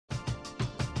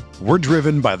We're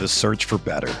driven by the search for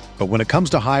better. But when it comes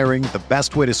to hiring, the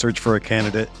best way to search for a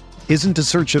candidate isn't to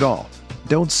search at all.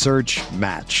 Don't search,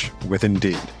 match with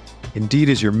Indeed. Indeed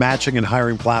is your matching and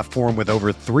hiring platform with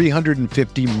over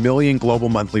 350 million global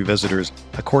monthly visitors,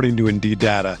 according to Indeed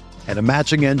data, and a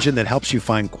matching engine that helps you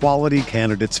find quality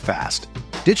candidates fast.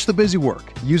 Ditch the busy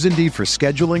work. Use Indeed for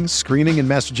scheduling, screening, and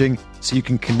messaging so you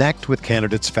can connect with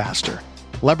candidates faster.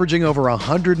 Leveraging over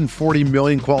 140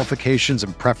 million qualifications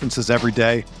and preferences every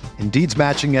day, Indeed's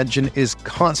matching engine is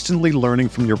constantly learning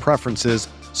from your preferences,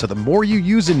 so the more you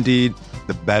use Indeed,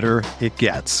 the better it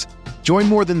gets. Join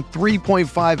more than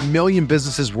 3.5 million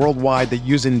businesses worldwide that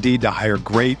use Indeed to hire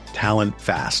great talent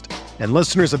fast. And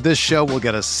listeners of this show will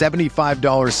get a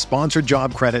 $75 sponsored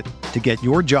job credit to get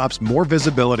your jobs more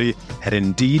visibility at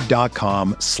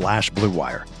Indeed.com/Blue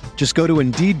Wire. Just go to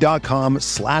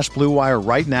Indeed.com/Blue Wire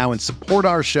right now and support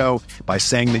our show by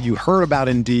saying that you heard about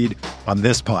Indeed on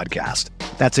this podcast.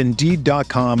 That's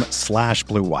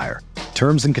Indeed.com/Blue Wire.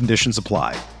 Terms and conditions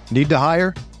apply. Need to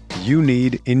hire? You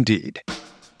need Indeed.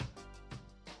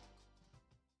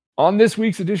 On this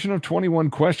week's edition of 21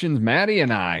 Questions, Maddie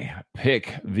and I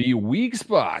pick the weak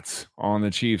spots on the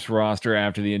Chiefs roster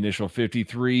after the initial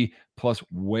 53, plus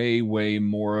way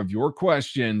more of your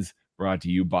questions, brought to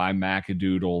you by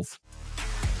Macadoodles.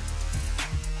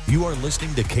 You are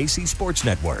listening to KC Sports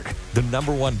Network, the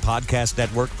 #1 podcast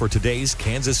network for today's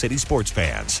Kansas City sports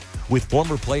fans. With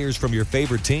former players from your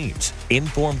favorite teams,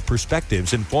 informed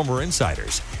perspectives, and former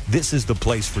insiders, this is the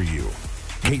place for you.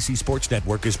 KC Sports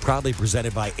Network is proudly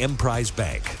presented by Emprise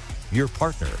Bank, your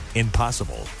partner in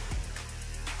possible.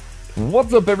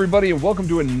 What's up, everybody, and welcome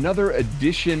to another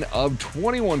edition of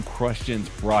 21 Questions,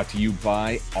 brought to you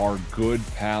by our good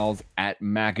pals at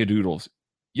Macadoodles.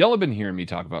 Y'all have been hearing me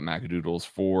talk about Macadoodles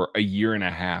for a year and a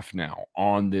half now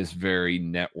on this very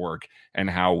network, and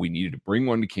how we needed to bring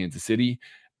one to Kansas City,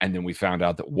 and then we found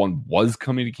out that one was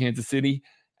coming to Kansas City,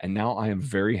 and now I am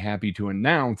very happy to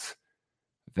announce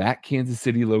that Kansas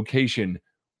City location.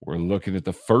 We're looking at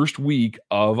the first week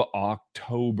of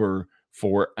October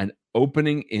for an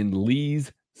opening in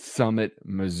Lee's Summit,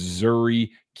 Missouri.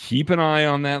 Keep an eye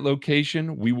on that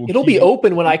location. It'll be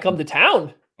open when I come to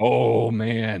town. Oh,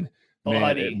 man,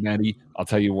 Buddy. I'll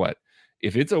tell you what.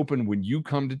 If it's open when you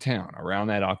come to town around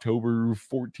that October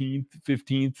 14th,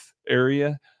 15th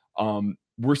area,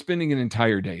 we're spending an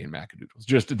entire day in Macadoodles,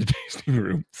 just at the tasting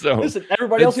room. So listen,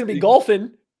 everybody else is going to be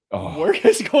golfing. Oh, we're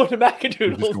just going to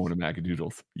Macadoodles. We're just going to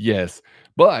Macadoodles. Yes.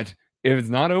 But if it's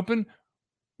not open,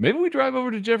 maybe we drive over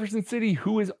to Jefferson City,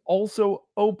 who is also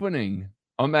opening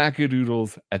a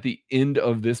Macadoodles at the end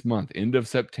of this month, end of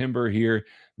September here.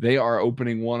 They are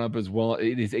opening one up as well.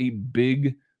 It is a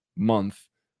big month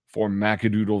for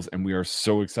Macadoodles, and we are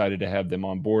so excited to have them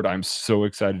on board. I'm so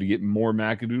excited to get more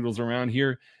Macadoodles around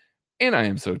here, and I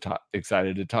am so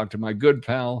excited to talk to my good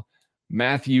pal,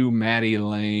 Matty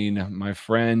Lane, my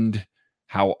friend.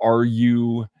 How are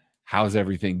you? How's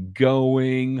everything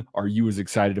going? Are you as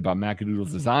excited about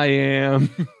Macadoodles as I am?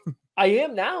 I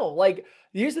am now. Like,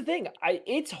 here's the thing.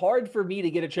 It's hard for me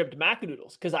to get a trip to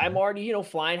Macadoodles because I'm already,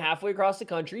 flying halfway across the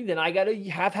country. Then I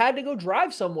have had to go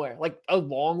drive somewhere, like a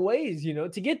long ways,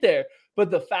 to get there.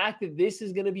 But the fact that this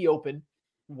is going to be open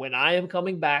when I am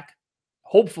coming back,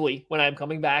 hopefully when I'm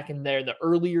coming back in there in the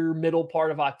earlier middle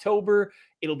part of October,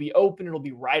 it'll be open. It'll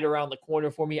be right around the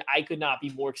corner for me. I could not be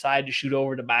more excited to shoot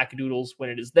over to Macadoodles when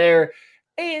it is there.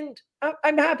 And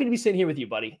I'm happy to be sitting here with you,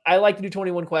 buddy. I like to do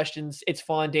 21 questions. It's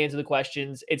fun to answer the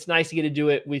questions. It's nice to get to do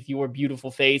it with your beautiful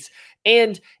face.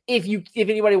 And if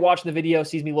anybody watching the video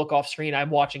sees me look off screen, I'm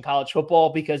watching college football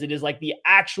because it is like the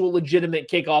actual legitimate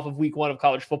kickoff of week 1 of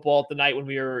college football. The night when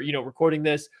we were, recording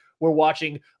this, we're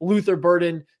watching Luther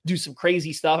Burden do some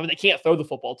crazy stuff. I mean, they can't throw the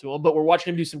football to him, but we're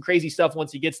watching him do some crazy stuff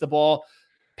once he gets the ball.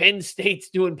 Penn State's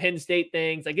doing Penn State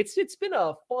things. Like it's been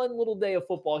a fun little day of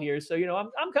football here. So,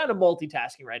 I'm kind of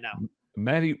multitasking right now.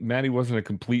 Matty wasn't a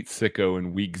complete sicko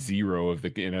in week 0 of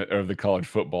the college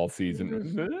football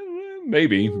season.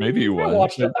 Maybe he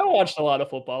was. I watched a lot of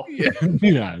football.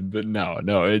 Yeah, but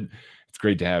no, it's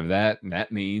great to have that. And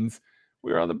that means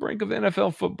we're on the brink of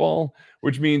NFL football,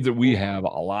 which means that we have a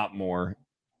lot more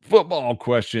football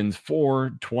questions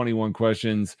for 21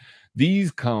 questions.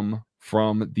 These come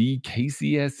from the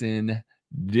KCSN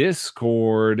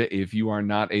Discord. If you are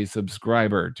not a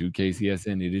subscriber to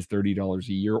KCSN, it is $30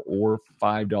 a year or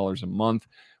 $5 a month.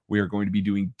 We are going to be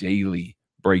doing daily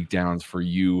breakdowns for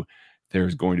you.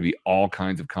 There's going to be all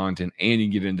kinds of content, and you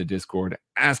can get into Discord,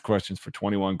 ask questions for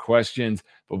 21 questions.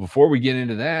 But before we get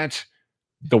into that,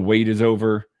 the wait is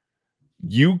over.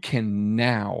 You can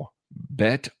now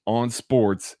bet on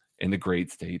sports in the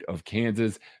great state of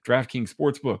Kansas. DraftKings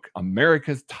Sportsbook,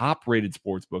 America's top-rated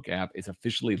sportsbook app, is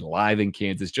officially live in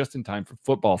Kansas just in time for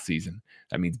football season.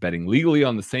 That means betting legally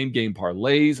on the same game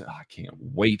parlays. I can't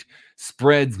wait.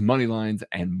 Spreads, money lines,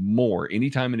 and more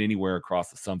anytime and anywhere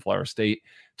across the Sunflower State.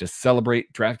 To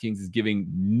celebrate, DraftKings is giving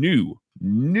new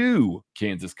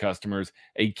Kansas customers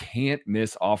a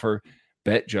can't-miss offer.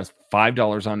 Bet just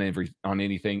 $5 on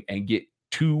anything and get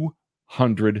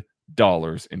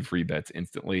 $200 in free bets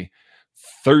instantly.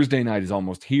 Thursday night is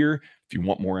almost here. If you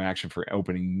want more action for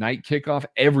opening night kickoff,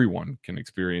 everyone can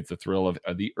experience the thrill of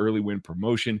the early win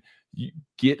promotion. You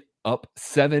get up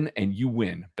 7 and you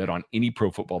win. Bet on any pro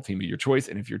football team of your choice.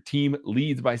 And if your team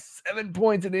leads by 7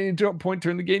 points at any point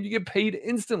during the game, you get paid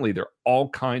instantly. There are all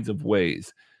kinds of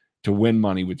ways to win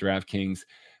money with DraftKings.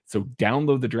 So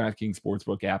download the DraftKings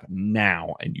Sportsbook app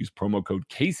now and use promo code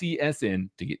KCSN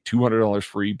to get $200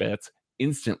 free bets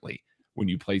instantly when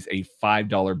you place a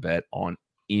 $5 bet on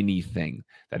anything.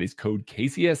 That is code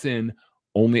KCSN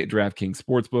only at DraftKings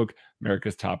Sportsbook,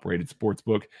 America's top-rated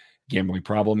sportsbook. Gambling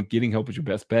problem? Getting help is your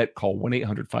best bet. Call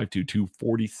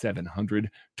 1-800-522-4700.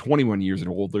 21 years and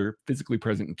older. Physically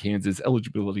present in Kansas.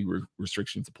 Eligibility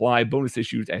restrictions apply. Bonus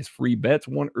issued as free bets.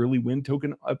 One early win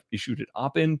token issued at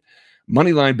Opt-in.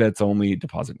 Moneyline bets only.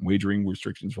 Deposit and wagering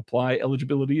restrictions apply.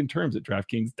 Eligibility and terms at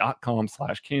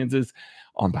DraftKings.com/Kansas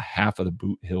on behalf of the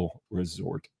Boot Hill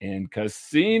Resort and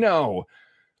Casino.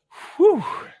 Whew.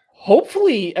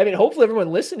 Hopefully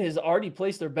everyone listening has already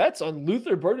placed their bets on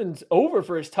Luther Burden's over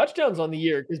for his touchdowns on the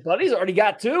year, because Buddy's already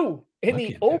got 2. In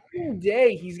the opening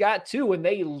day, he's got 2, and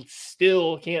they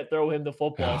still can't throw him the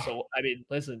football. So,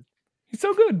 listen. He's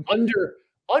so good.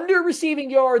 Under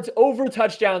receiving yards, over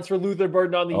touchdowns for Luther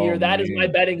Burden on the year. That is my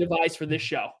betting advice for this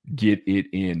show. Get it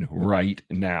in right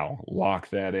now. Lock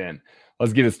that in.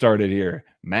 Let's get it started here.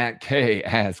 Matt K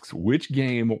asks, which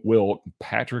game will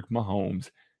Patrick Mahomes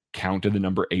counted the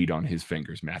number 8 on his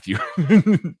fingers, Matthew?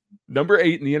 Number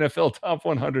 8 in the NFL top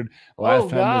 100 last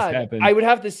time this happened. I would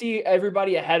have to see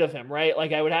everybody ahead of him, right?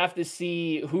 Like, I would have to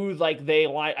see who who is all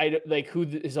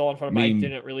in front of him. I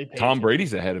didn't really pay Tom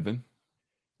Brady's ahead of him.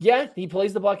 Yeah, he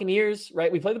plays the Buccaneers, right?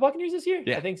 We play the Buccaneers this year?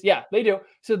 Yeah. I think so. Yeah, they do.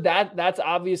 So that's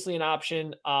obviously an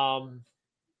option.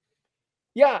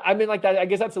 Yeah, I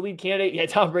guess that's the lead candidate. Yeah,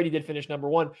 Tom Brady did finish number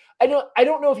 1. I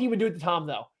don't know if he would do it to Tom,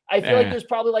 though. I feel like there's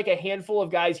probably like a handful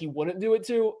of guys he wouldn't do it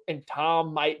to, and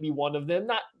Tom might be one of them.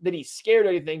 Not that he's scared or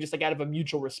anything, just like out of a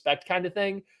mutual respect kind of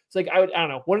thing. It's like, I don't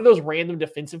know, one of those random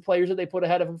defensive players that they put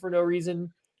ahead of him for no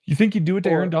reason. You think he'd do it to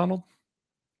Aaron Donald?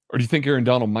 Or do you think Aaron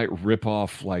Donald might rip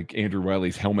off like Andrew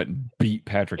Wiley's helmet and beat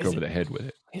Patrick over the head with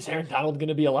it? Is Aaron Donald going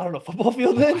to be allowed on a football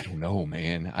field then? I don't know,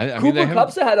 man. Cooper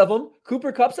Kupp's ahead of him.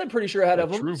 Cooper Kupp's, I'm pretty sure, ahead of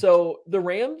him. True. So the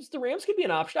Rams could be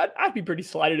an option. I'd be pretty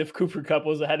slighted if Cooper Kupp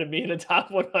was ahead of me in a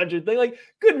top 100 thing. Like,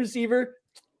 good receiver,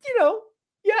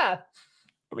 yeah.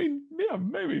 Maybe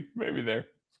there.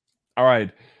 All right.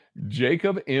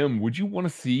 Jacob M., would you want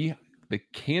to see the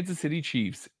Kansas City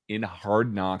Chiefs in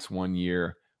Hard Knocks one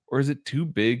year? Or is it too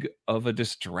big of a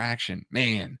distraction?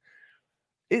 Man,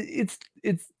 it's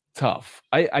tough.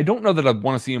 I don't know that I'd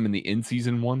want to see them in the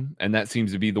in-season one, and that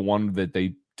seems to be the one that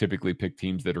they typically pick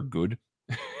teams that are good.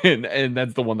 and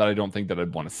that's the one that I don't think that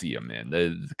I'd want to see them in.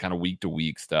 The kind of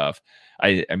week-to-week stuff.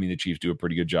 I mean, the Chiefs do a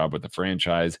pretty good job with the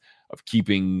franchise of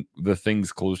keeping the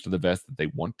things close to the vest that they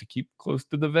want to keep close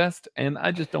to the vest, and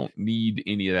I just don't need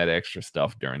any of that extra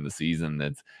stuff during the season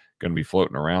that's going to be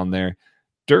floating around there.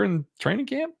 During training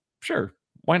camp, sure,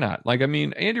 why not?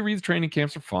 Andy Reid's training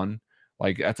camps are fun.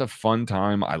 Like, that's a fun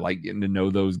time. I like getting to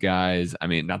know those guys. I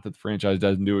mean, not that the franchise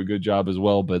doesn't do a good job as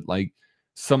well, but like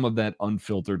some of that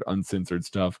unfiltered, uncensored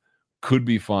stuff could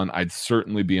be fun. I'd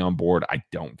certainly be on board. I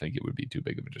don't think it would be too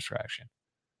big of a distraction.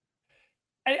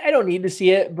 I don't need to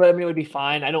see it, but it would be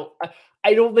fine. I don't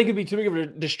think it'd be too big of a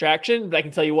distraction, but I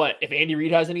can tell you what, if Andy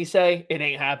Reid has any say, it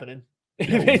ain't happening.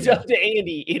 If it's up to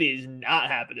Andy, it is not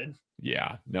happening.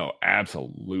 Yeah, no,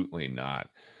 absolutely not.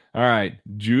 All right,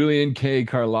 Julian K.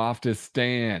 Karloftis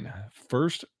Stan.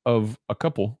 First of a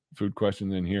couple food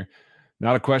questions in here.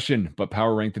 Not a question, but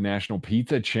power rank the national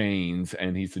pizza chains.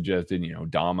 And he suggested,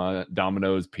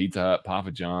 Domino's, Pizza Hut,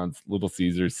 Papa John's, Little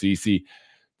Caesars, CC.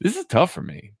 This is tough for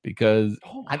me because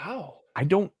I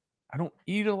don't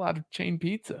eat a lot of chain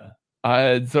pizza.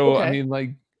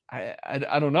 Okay.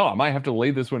 I don't know. I might have to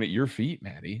lay this one at your feet,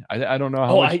 Maddie. I don't know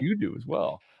how much you do as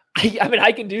well.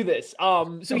 I can do this.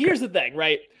 Here's the thing,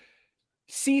 right?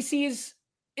 CC's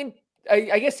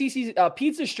I guess CC's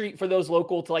Pizza Street, for those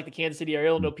local to like the Kansas City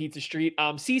area, know Pizza Street.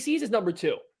 CC's is number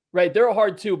 2, right? They're a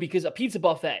hard 2 because a pizza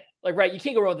buffet, like, right? You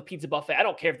can't go wrong with the pizza buffet. I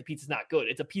don't care if the pizza's not good.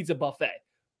 It's a pizza buffet.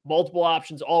 multiple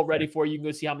options all ready for you. You can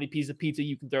go see how many pieces of pizza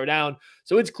you can throw down.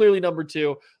 So it's clearly number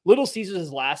 2. Little Caesars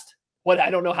is last.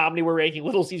 I don't know how many we're ranking.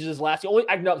 Little Caesars is last.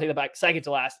 I can take that back. Second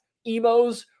to last.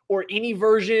 Imo's or any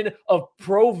version of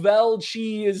Provel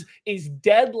cheese is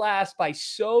dead last by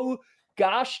so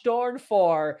gosh darn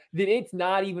far that it's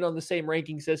not even on the same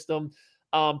ranking system.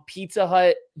 Pizza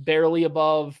Hut barely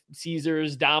above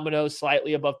Caesars, Domino's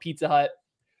slightly above Pizza Hut.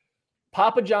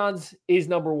 Papa John's is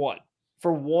number 1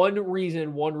 for one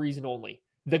reason only: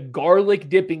 the garlic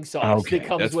dipping sauce that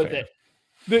comes with it.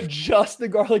 Just the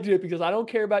garlic dip, because I don't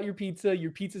care about your pizza. Your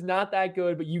pizza's not that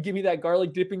good, but you give me that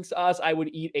garlic dipping sauce, I would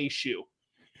eat a shoe.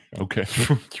 Okay.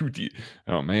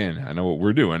 Oh man, I know what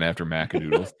we're doing after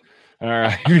Macadoodles. All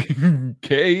right.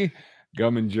 Kay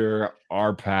Gumminger,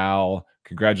 our pal.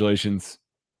 Congratulations,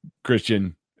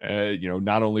 Christian.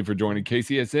 Not only for joining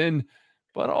KCSN,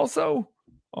 but also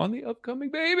on the upcoming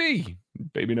baby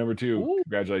number 2. Ooh,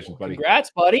 congratulations, buddy.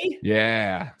 Congrats, buddy.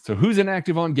 Yeah. So who's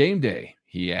inactive on game day?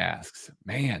 He asks.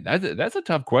 Man, that's a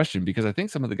tough question, because I think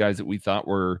some of the guys that we thought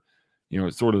were,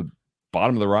 sort of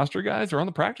bottom of the roster guys are on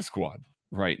the practice squad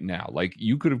right now. Like,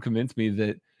 you could have convinced me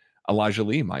that Elijah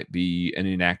Lee might be an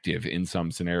inactive in some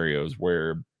scenarios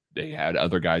where they had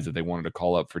other guys that they wanted to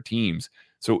call up for teams.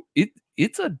 So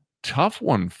it's a tough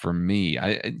one for me.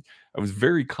 I was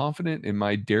very confident in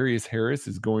my Darius Harris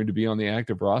is going to be on the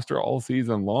active roster all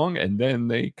season long, and then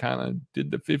they kind of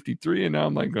did the 53, and now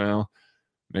I'm like, well,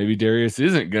 maybe Darius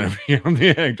isn't going to be on the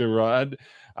active rod.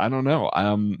 I don't know.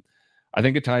 I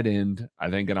think a tight end. I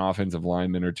think an offensive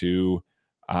lineman or 2.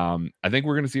 I think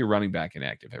we're going to see a running back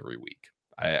inactive every week.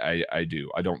 I do.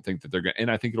 I don't think that they're going to,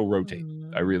 and I think it'll rotate.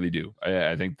 I really do.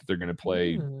 I think that they're going to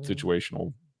play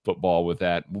situational football with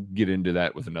that. We'll get into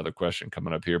that with another question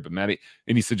coming up here. But Maddie,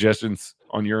 any suggestions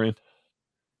on your end?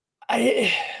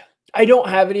 I don't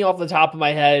have any off the top of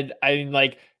my head.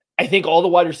 I think all the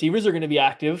wide receivers are going to be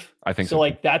active. I think so.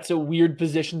 That's a weird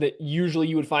position that usually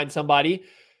you would find somebody.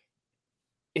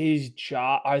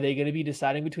 Are they going to be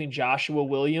deciding between Joshua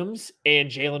Williams and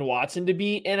Jalen Watson to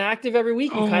be inactive every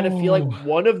week? You kind of feel like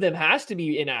one of them has to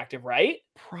be inactive, right?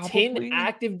 Probably. 10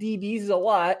 active DBs is a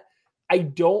lot. I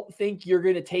don't think you're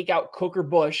going to take out Cook or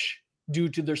Bush due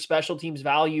to their special teams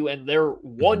value and their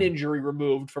one injury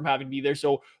removed from having to be there.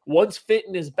 So once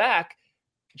Fitton is back,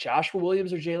 Joshua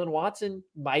Williams or Jalen Watson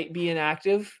might be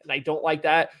inactive, and I don't like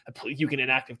that. You can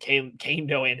inactive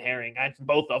Kano and Herring.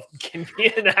 Both of them can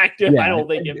be inactive. Yeah, I don't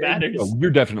think it matters. You're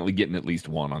definitely getting at least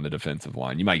one on the defensive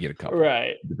line. You might get a couple,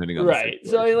 right? Depending on right.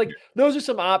 So those are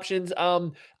some options.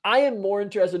 I am more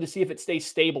interested to see if it stays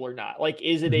stable or not.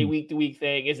 Is it a week-to-week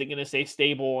thing? Is it going to stay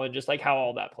stable? And just how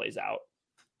all that plays out.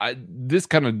 This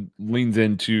kind of leans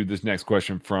into this next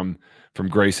question from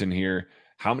Grayson here.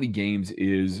 How many games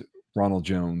is Ronald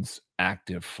Jones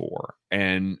active for?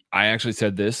 And I actually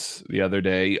said this the other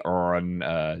day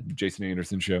on Jason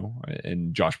Anderson's show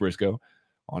and Josh Briscoe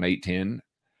on 810.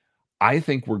 I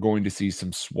think we're going to see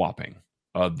some swapping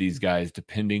of these guys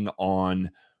depending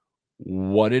on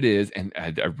what it is. And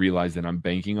I realize that I'm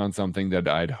banking on something that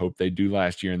I'd hoped they'd do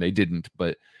last year and they didn't.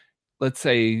 But let's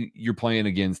say you're playing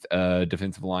against a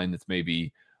defensive line that's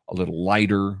maybe a little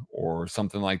lighter or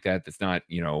something like that, that's not,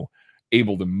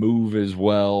 able to move as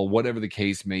well, whatever the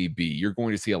case may be. You're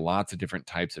going to see lots of different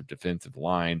types of defensive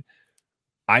line.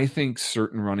 I think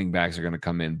certain running backs are going to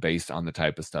come in based on the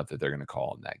type of stuff that they're going to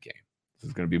call in that game. This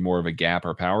is going to be more of a gap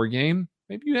or power game.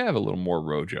 Maybe you have a little more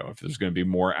Rojo. If there's going to be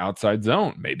more outside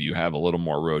zone, maybe you have a little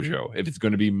more Rojo. If it's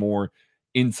going to be more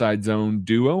inside zone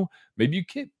duo, maybe you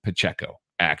get Pacheco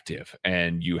active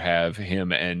and you have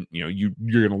him, and you're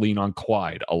going to lean on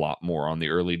Clyde a lot more on the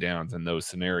early downs in those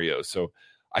scenarios. So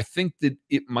I think that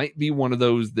it might be one of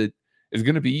those that is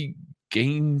going to be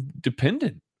game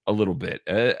dependent a little bit.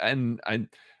 And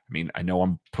I know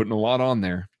I'm putting a lot on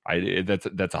there.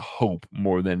 That's a hope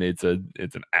more than it's an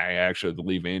I actually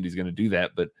believe Andy's going to do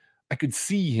that, but I could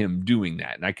see him doing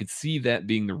that. And I could see that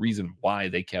being the reason why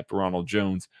they kept Ronald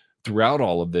Jones throughout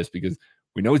all of this, because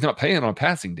we know he's not paying on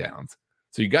passing downs.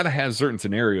 So you got to have certain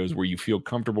scenarios where you feel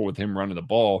comfortable with him running the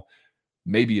ball.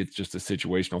 Maybe it's just a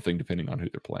situational thing depending on who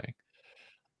they're playing.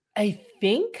 I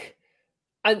think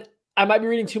I might be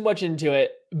reading too much into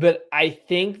it, but I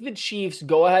think the Chiefs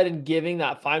go ahead and giving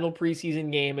that final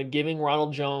preseason game and giving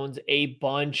Ronald Jones a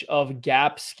bunch of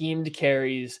gap schemed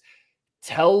carries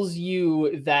tells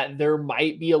you that there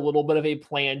might be a little bit of a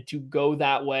plan to go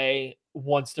that way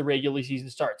once the regular season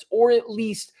starts, or at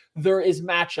least there is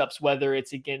matchups, whether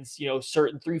it's against,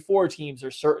 certain 3-4 teams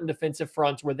or certain defensive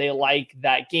fronts where they like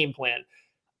that game plan.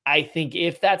 I think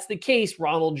if that's the case,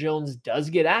 Ronald Jones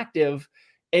does get active,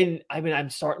 And I mean, I'm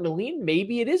starting to lean.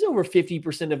 Maybe it is over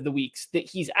 50% of the weeks that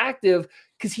he's active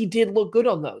because he did look good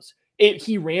on those.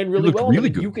 He ran really well. Really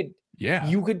I mean, good.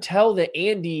 You could tell that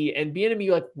Andy and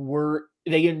Bieniemy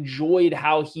they enjoyed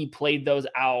how he played those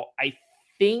out. I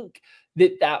think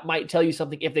that might tell you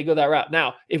something if they go that route.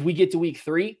 Now, if we get to week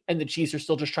 3 and the Chiefs are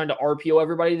still just trying to RPO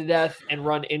everybody to death and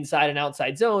run inside and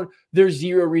outside zone, there's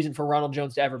zero reason for Ronald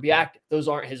Jones to ever be active. Those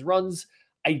aren't his runs.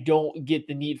 I don't get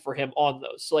the need for him on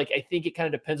those. So I think it kind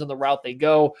of depends on the route they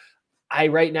go.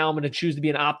 Right now I'm going to choose to be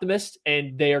an optimist,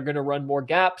 and they are going to run more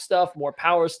gap stuff, more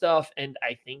power stuff. And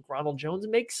I think Ronald Jones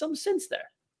makes some sense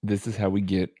there. This is how we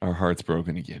get our hearts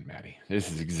broken again, Maddie. This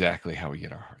is exactly how we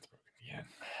get our hearts broken again.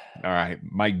 All right,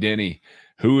 Mike Denny,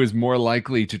 who is more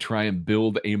likely to try and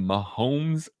build a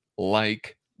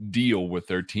Mahomes-like deal with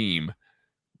their team,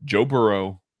 Joe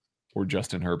Burrow or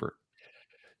Justin Herbert?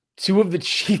 2 of the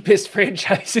cheapest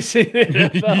franchises in the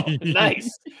NFL.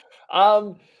 Nice.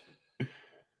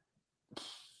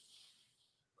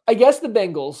 I guess the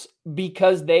Bengals,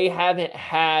 because they haven't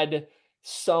had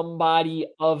somebody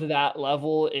of that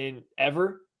level in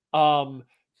ever.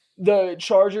 The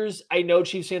Chargers, I know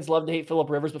Chiefs fans love to hate Phillip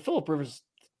Rivers, but Phillip Rivers,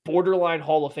 borderline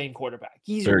Hall of Fame quarterback.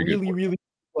 He's really, really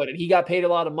good. And he got paid a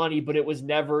lot of money, but it was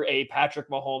never a Patrick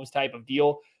Mahomes type of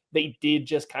deal. They did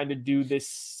just kind of do this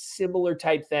similar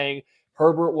type thing.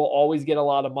 Herbert will always get a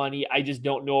lot of money. I just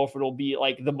don't know if it'll be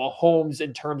like the Mahomes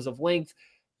in terms of length.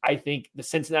 I think the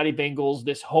Cincinnati Bengals,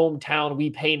 this hometown, we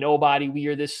pay nobody, we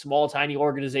are this small, tiny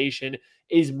organization,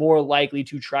 is more likely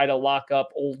to try to lock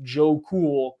up old Joe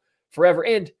Cool forever.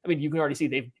 And I mean, you can already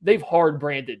see they've hard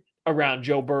branded around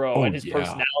Joe Burrow and his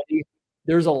personality.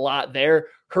 There's a lot there.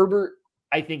 Herbert,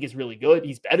 I think, is really good.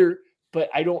 He's better, but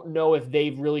I don't know if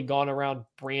they've really gone around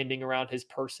branding around his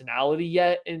personality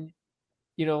yet. And,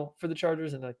 for the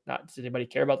Chargers, and not does anybody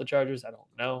care about the Chargers? I don't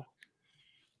know.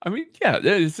 I mean, yeah,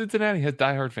 Cincinnati has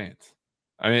diehard fans.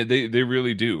 I mean, they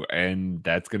really do. And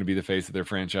that's going to be the face of their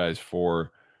franchise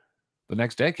for the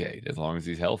next decade, as long as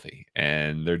he's healthy.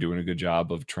 And they're doing a good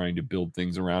job of trying to build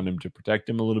things around him to protect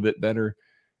him a little bit better.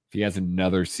 If he has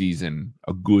another season,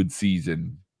 a good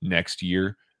season next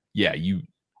year, yeah, you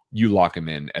lock him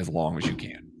in as long as you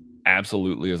can.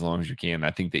 Absolutely, as long as you can.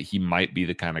 I think that he might be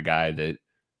the kind of guy that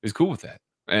is cool with that.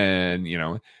 And,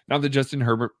 not that Justin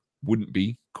Herbert wouldn't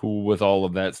be cool with all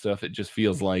of that stuff. It just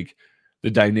feels like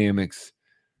the dynamics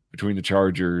between the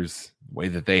Chargers, the way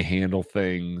that they handle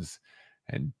things,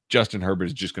 and Justin Herbert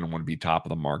is just going to want to be top of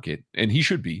the market. And he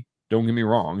should be. Don't get me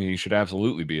wrong. He should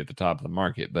absolutely be at the top of the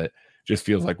market, but just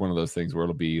feels like one of those things where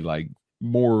it'll be like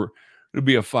it'll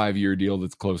be a 5-year deal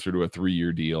that's closer to a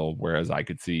 3-year deal. Whereas I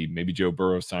could see maybe Joe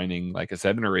Burrow signing like a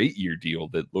 7 or 8 year deal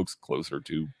that looks closer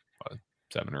to a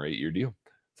 7 or 8 year deal.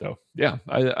 So yeah,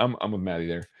 I'm with Maddie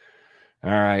there.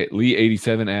 All right. Lee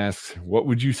 87 asks, what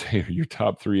would you say are your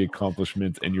top 3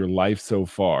 accomplishments in your life so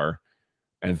far,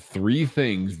 and 3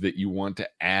 things that you want to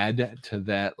add to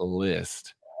that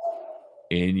list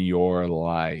in your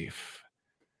life?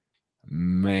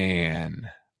 Man,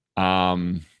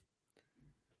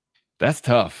 that's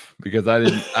tough because I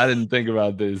didn't think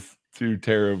about this too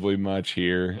terribly much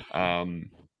here.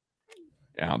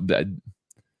 That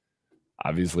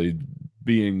obviously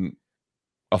being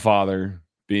a father,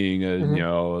 being a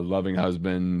a loving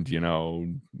husband,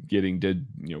 getting to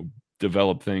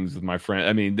develop things with my friend.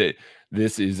 I mean,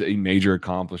 this is a major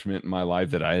accomplishment in my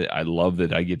life that I love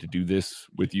that I get to do this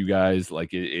with you guys. Like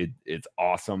it's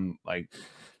awesome. Like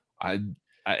I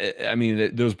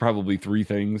mean, there's probably 3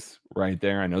 things right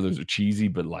there. I know those are cheesy,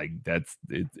 but like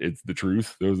it's the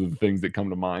truth. Those are the things that come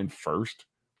to mind first.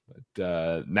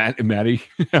 But Maddie,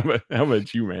 how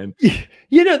about you, man?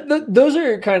 Those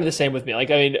are kind of the same with me.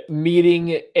 Like, I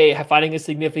mean, finding a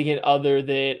significant other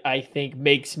that I think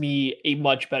makes me a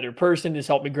much better person, has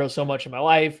helped me grow so much in my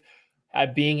life.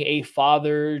 Being a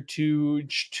father to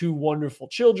 2 wonderful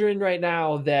children right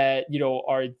now that,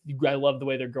 I love the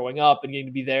way they're growing up and getting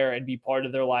to be there and be part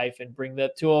of their life and bring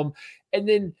that to them. And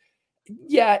then,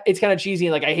 yeah, it's kind of cheesy.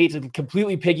 And like, I hate to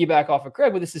completely piggyback off of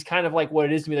Craig, but this is kind of like what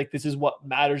it is to me. Like, this is what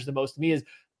matters the most to me is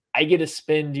I get to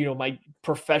spend,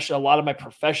 a lot of my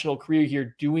professional career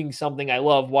here doing something I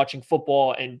love, watching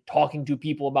football and talking to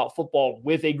people about football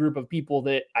with a group of people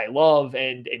that I love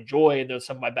and enjoy. And they're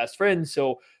some of my best friends.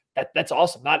 So that's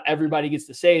awesome. Not everybody gets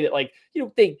to say that, like,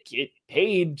 they get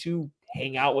paid to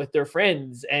hang out with their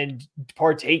friends and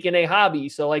partake in a hobby.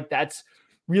 So like, that's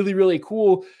really, really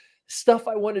cool stuff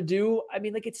I want to do. I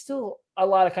mean, like, it's still a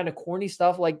lot of kind of corny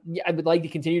stuff. Like, I would like to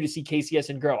continue to see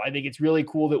KCSN grow. I think it's really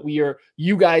cool that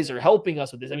you guys are helping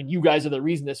us with this. I mean, you guys are the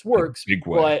reason this works,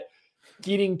 but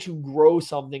getting to grow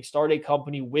something, start a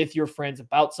company with your friends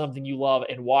about something you love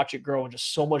and watch it grow. And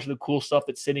just so much of the cool stuff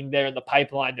that's sitting there in the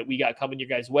pipeline that we got coming your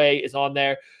guys' way is on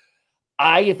there.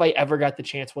 If I ever got the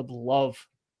chance, would love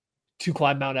to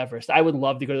climb Mount Everest. I would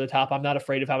love to go to the top. I'm not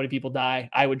afraid of how many people die.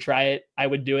 I would try it. I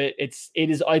would do it.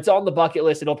 It's on the bucket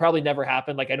list. It'll probably never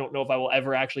happen. Like, I don't know if I will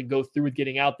ever actually go through with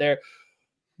getting out there,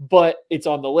 but it's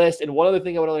on the list. And one other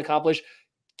thing I want to accomplish,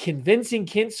 convincing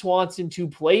Kent Swanson to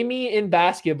play me in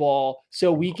basketball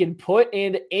so we can put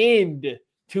an end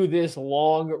to this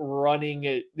long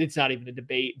running. It's not even a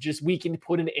debate. Just we can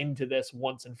put an end to this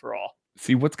once and for all.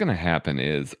 See, what's going to happen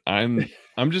is I'm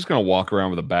just going to walk around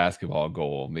with a basketball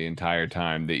goal the entire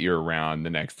time that you're around the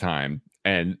next time.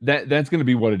 And that's going to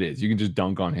be what it is. You can just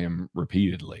dunk on him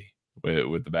repeatedly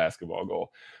with the basketball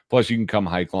goal. Plus, you can come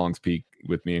hike Long's Peak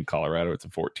with me in Colorado. It's a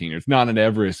 14. It's not an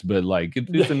Everest, but like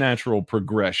it's a natural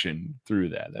progression through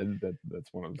that.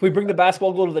 That's one of the. Can we bring the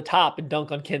basketball goal to the top and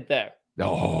dunk on Kent there?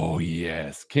 Oh,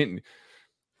 yes. Kent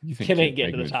ain't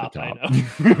getting to the top. I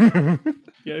know.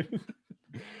 Yeah.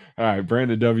 All right.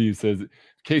 Brandon W. says,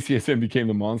 KCSM became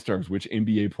the Monstars. Which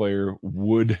NBA player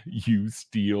would you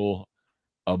steal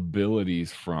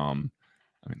abilities from?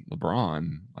 I mean,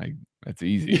 LeBron, like, that's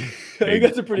easy. I think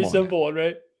that's a pretty simple one,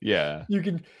 right? Yeah. You're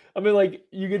going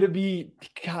to be,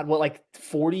 God, what, like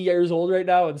 40 years old right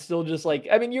now and still just like,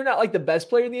 I mean, you're not like the best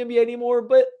player in the NBA anymore,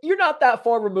 but you're not that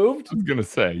far removed. I was going to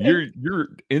say, you're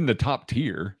in the top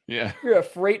tier. Yeah. You're a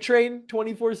freight train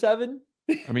 24/7.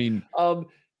 I mean,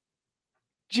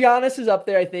 Giannis is up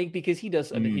there, I think, because he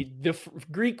does. I mean, the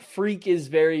Greek freak is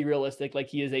very realistic. Like,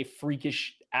 he is a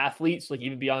freakish athlete. So, like,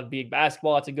 even beyond being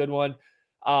basketball, that's a good one.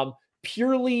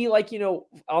 Purely, like,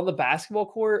 on the basketball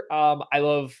court, I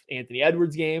love Anthony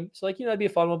Edwards' game. So, like, that'd be a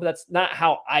fun one, but that's not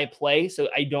how I play. So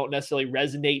I don't necessarily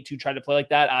resonate to try to play like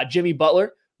that. Jimmy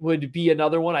Butler would be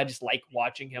another one. I just like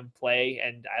watching him play,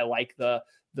 and I like the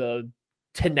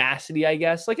tenacity, I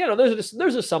guess. Like, there's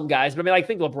just some guys, but I mean, I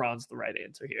think LeBron's the right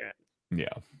answer here.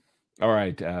 Yeah. All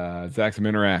right. Zaxxum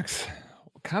Interax.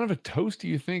 What kind of a toast do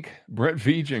you think Brett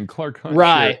Veach and Clark Hunt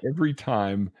share every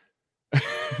time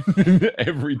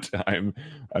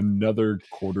another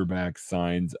quarterback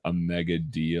signs a mega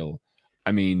deal?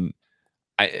 I mean,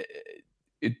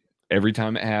 every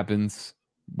time it happens,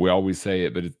 we always say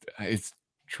it, but it's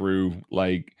true.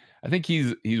 Like, I think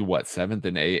he's what, 7th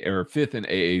in fifth in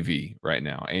AAV right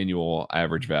now, annual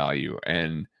average value,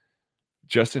 and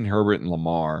Justin Herbert and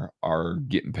Lamar are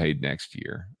getting paid next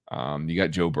year. You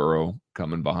got Joe Burrow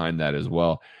coming behind that as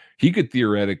well. He could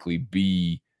theoretically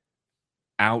be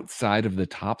outside of the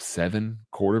top 7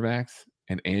 quarterbacks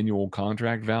in annual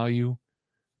contract value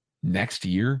next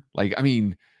year. Like, I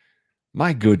mean,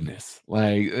 my goodness,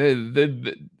 like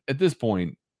at this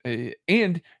point,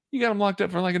 and you got him locked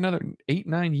up for like another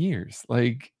 8-9 years.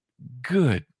 Like,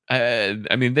 good.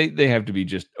 I mean, they have to be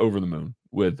just over the moon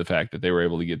with the fact that they were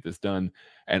able to get this done.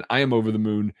 And I am over the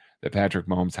moon that Patrick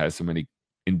Mahomes has so many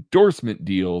endorsement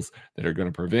deals that are going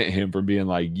to prevent him from being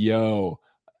like, yo,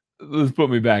 let's put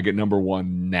me back at number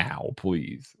 1 now,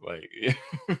 please. Like,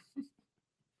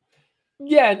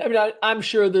 yeah. I mean, I'm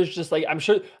sure there's just like,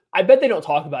 I bet they don't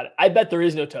talk about it. I bet there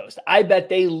is no toast. I bet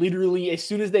they literally, as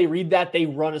soon as they read that, they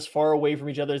run as far away from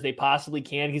each other as they possibly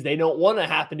can, because they don't want to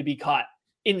happen to be caught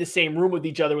in the same room with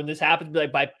each other when this happens,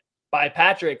 like by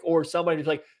Patrick or somebody who's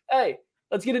like, hey,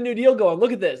 let's get a new deal going.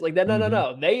 Look at this. Like that.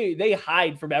 No. They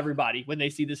hide from everybody when they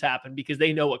see this happen because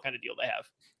they know what kind of deal they have.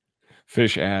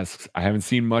 Fish asks, I haven't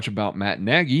seen much about Matt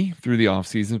Nagy through the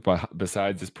offseason, but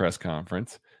besides his press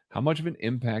conference, how much of an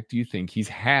impact do you think he's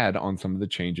had on some of the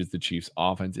changes the Chiefs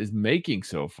offense is making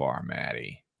so far,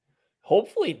 Matty?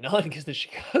 Hopefully none, because the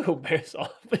Chicago Bears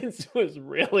offense was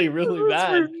really, really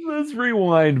bad. Let's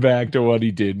rewind back to what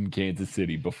he did in Kansas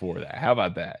City before that. How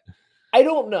about that? I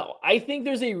don't know. I think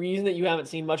there's a reason that you haven't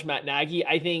seen much Matt Nagy.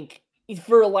 I think,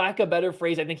 for a lack of a better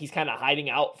phrase, I think he's kind of hiding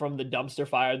out from the dumpster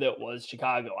fire that was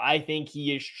Chicago. I think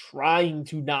he is trying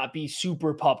to not be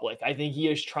super public. I think he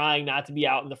is trying not to be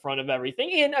out in the front of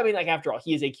everything. And I mean, like, after all,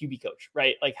 he is a QB coach,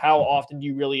 right? Like, how often do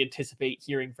you really anticipate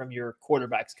hearing from your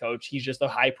quarterback's coach? He's just a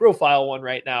high profile one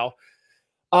right now.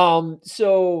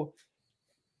 So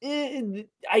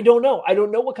I don't know. I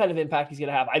don't know what kind of impact he's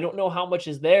going to have. I don't know how much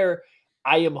is there.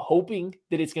 I am hoping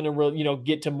that it's going to really,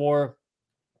 get to more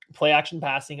play action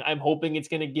passing. I'm hoping it's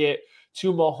going to get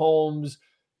to Mahomes.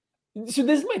 So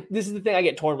this is the thing I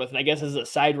get torn with, and I guess as a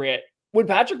side rant, when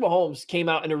Patrick Mahomes came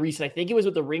out in a recent, I think it was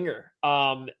with the Ringer,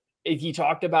 he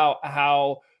talked about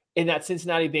how in that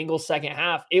Cincinnati Bengals second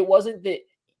half, it wasn't that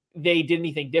they did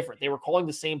anything different. They were calling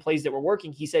the same plays that were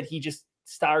working. He said he just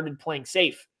started playing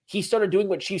safe. he started doing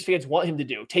what Chiefs fans want him to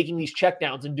do, taking these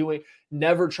checkdowns and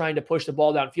never trying to push the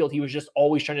ball downfield. He was just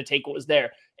always trying to take what was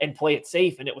there and play it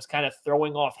safe. And it was kind of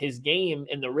throwing off his game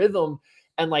and the rhythm.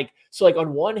 And so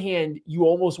on one hand, you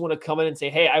almost want to come in and say,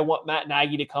 hey, I want Matt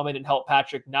Nagy to come in and help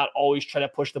Patrick, not always try to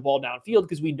push the ball downfield,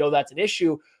 because we know that's an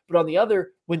issue. But on the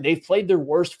other, when they've played their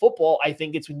worst football, I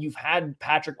think it's when you've had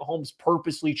Patrick Mahomes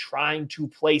purposely trying to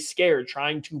play scared,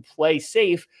 trying to play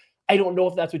safe. I don't know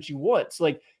if that's what you want.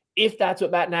 So if that's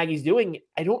what Matt Nagy's doing,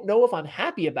 I don't know if I'm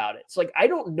happy about it. So I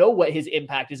don't know what his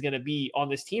impact is going to be on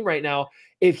this team right now.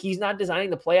 If he's not designing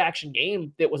the play action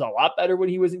game that was a lot better when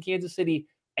he was in Kansas City,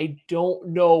 I don't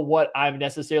know what I'm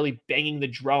necessarily banging the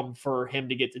drum for him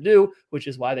to get to do, which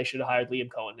is why they should have hired Liam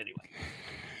Cohen anyway.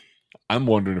 I'm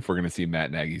wondering if we're going to see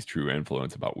Matt Nagy's true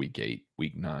influence about week 8,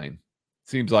 week 9.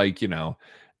 Seems like,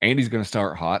 Andy's going to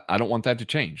start hot. I don't want that to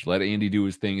change. Let Andy do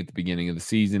his thing at the beginning of the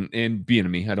season. And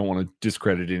Bieniemy, I don't want to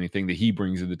discredit anything that he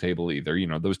brings to the table either.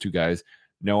 Those two guys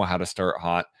know how to start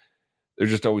hot. There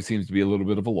just always seems to be a little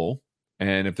bit of a lull.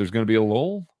 And if there's going to be a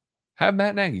lull, have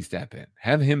Matt Nagy step in.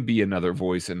 Have him be another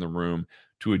voice in the room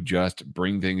to adjust,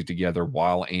 bring things together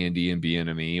while Andy and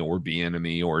Bieniemy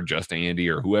or just Andy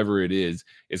or whoever it is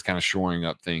kind of shoring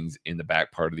up things in the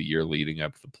back part of the year leading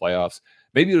up to the playoffs.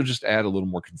 Maybe it'll just add a little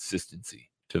more consistency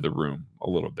to the room a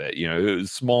little bit. It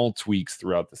was small tweaks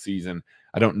throughout the season.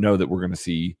 I don't know that we're going to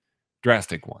see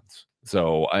drastic ones.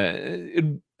 So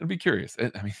it'd be curious.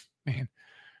 I mean, man,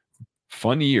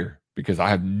 fun year. Because I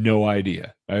have no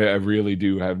idea. I really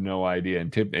do have no idea.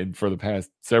 And for the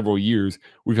past several years,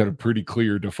 we've had a pretty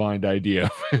clear, defined idea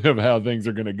of how things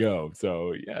are going to go.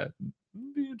 So, yeah,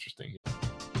 it'll be interesting.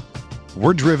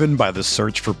 We're driven by the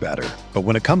search for better. But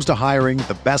when it comes to hiring,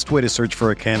 the best way to search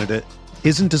for a candidate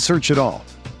isn't to search at all.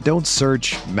 Don't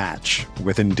search, match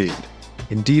with Indeed.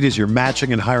 Indeed is your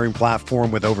matching and hiring platform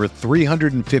with over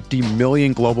 350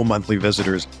 million global monthly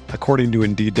visitors, according to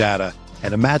Indeed data,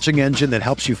 and a matching engine that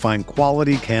helps you find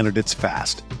quality candidates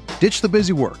fast. Ditch the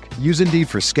busy work. Use Indeed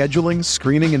for scheduling,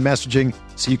 screening, and messaging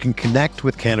so you can connect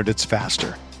with candidates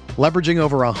faster. Leveraging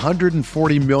over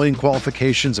 140 million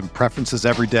qualifications and preferences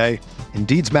every day,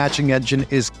 Indeed's matching engine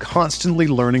is constantly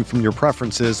learning from your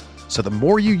preferences, so the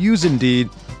more you use Indeed,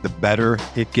 the better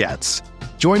it gets.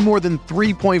 Join more than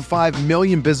 3.5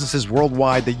 million businesses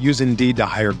worldwide that use Indeed to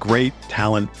hire great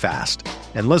talent fast.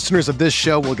 And listeners of this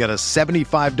show will get a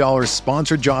 $75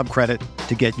 sponsored job credit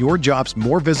to get your jobs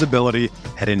more visibility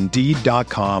at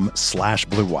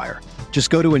Indeed.com/Blue Wire. Just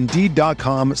go to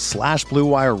Indeed.com/Blue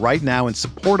Wire right now and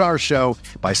support our show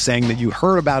by saying that you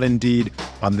heard about Indeed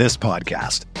on this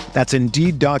podcast. That's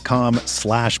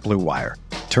Indeed.com/Blue Wire.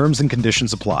 Terms and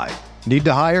conditions apply. Need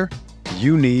to hire?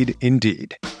 You need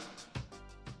Indeed.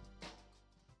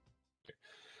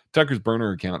 Tucker's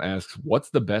burner account asks, what's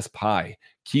the best pie?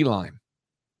 Key lime.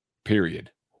 Period.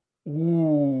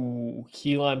 Ooh,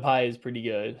 key lime pie is pretty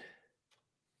good.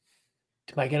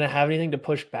 Am I going to have anything to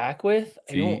push back with?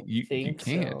 See, I don't you think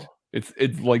can't. so.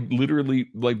 It's like literally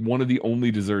like one of the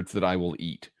only desserts that I will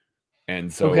eat.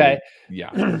 And so, Okay.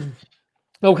 Yeah.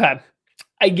 Okay.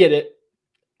 I get it.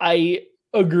 I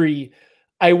agree.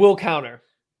 I will counter.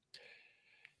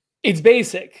 It's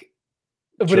basic,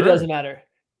 but Sure. It doesn't matter.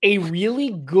 A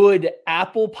really good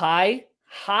apple pie,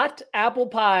 hot apple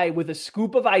pie with a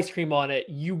scoop of ice cream on it.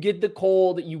 You get the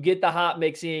cold, you get the hot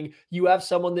mixing. You have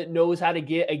someone that knows how to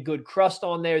get a good crust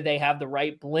on there. They have the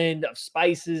right blend of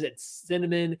spices and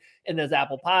cinnamon in this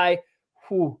apple pie.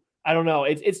 Whew, I don't know.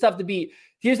 It's tough to beat.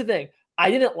 Here's the thing.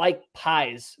 I didn't like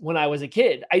pies when I was a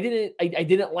kid. I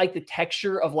didn't like the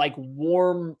texture of like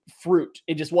warm fruit.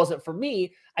 It just wasn't for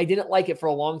me. I didn't like it for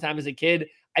a long time as a kid.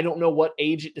 I don't know what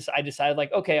age I decided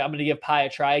like, okay, I'm going to give pie a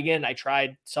try again. I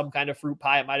tried some kind of fruit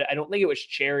pie. I don't think it was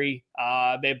cherry,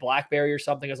 maybe blackberry or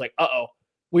something. I was like,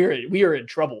 we are in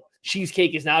trouble.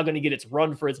 Cheesecake is now going to get its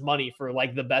run for its money for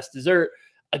like the best dessert.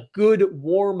 A good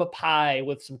warm pie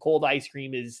with some cold ice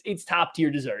cream it's top tier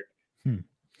dessert.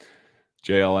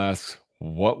 JL asks,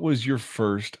 what was your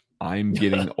first I'm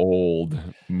getting old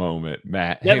moment,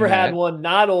 Matt? Never Hey, had Matt. one.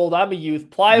 Not old. I'm a youth.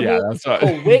 Pliable, Yeah, that's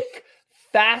right. quick,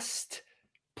 fast,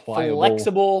 Pliable.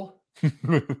 flexible,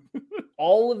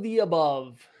 all of the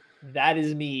above. That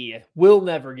is me. Will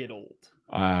never get old.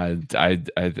 I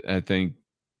think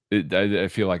I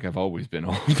feel like I've always been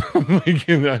old. Like,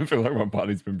 I feel like my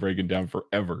body's been breaking down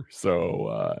forever.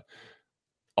 So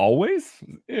always,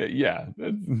 yeah.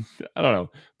 I don't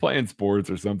know, playing sports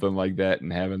or something like that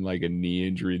and having like a knee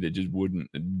injury that just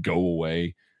wouldn't go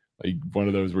away. Like one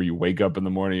of those where you wake up in the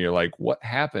morning, you're like, what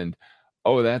happened?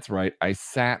 Oh, that's right. I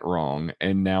sat wrong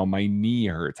and now my knee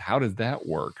hurts. How does that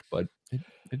work? But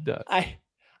it does.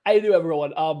 I do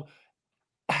everyone.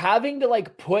 having to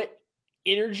like put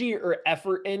energy or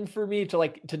effort in for me to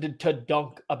like to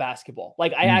dunk a basketball.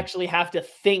 Like I actually have to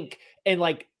think and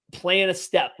like plan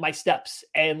my steps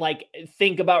and like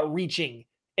think about reaching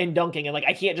and dunking. And like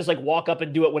I can't just like walk up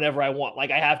and do it whenever I want.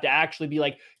 Like I have to actually be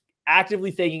like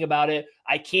actively thinking about it.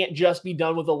 I can't just be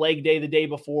done with a leg day the day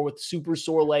before with super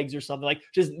sore legs or something. Like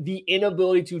just the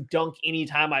inability to dunk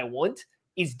anytime I want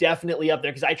is definitely up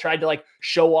there, because I tried to like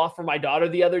show off for my daughter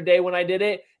the other day when I did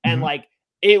it, and like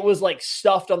it was like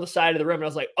stuffed on the side of the rim, and I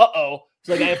was like, uh-oh.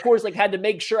 So like I of course like had to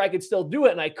make sure I could still do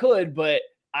it, and I could, but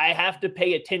I have to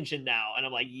pay attention now, and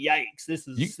I'm like, yikes, this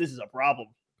is a problem.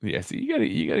 Yeah, so you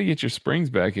gotta get your springs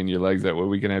back in your legs. That way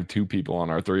we can have two people on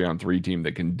our 3-on-3 team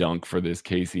that can dunk for this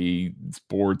KC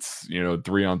Sports,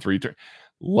 3-on-3.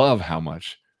 Love how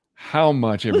much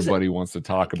everybody wants to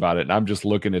talk about it. And I'm just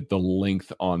looking at the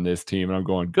length on this team and I'm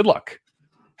going, good luck.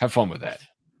 Have fun with that.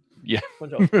 Yeah.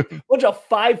 Bunch of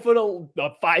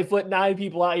 5'9"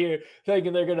 people out here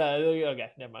thinking they're gonna.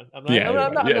 Okay, never mind. I'm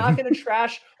not gonna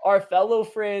trash our fellow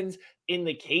friends in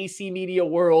the KC media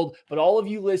world, but all of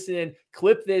you listening,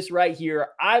 clip this right here.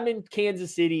 I'm in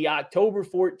Kansas City, October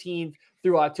 14th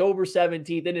through October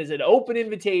 17th. It is an open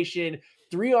invitation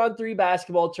 3-on-3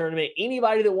 basketball tournament.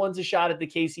 Anybody that wants a shot at the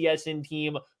KCSN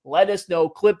team, let us know.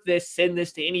 Clip this, send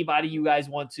this to anybody you guys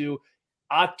want to.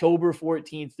 October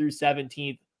 14th through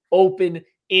 17th. Open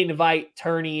invite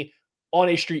tourney on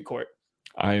a street court.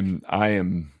 I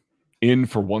am in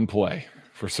for one play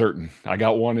for certain. I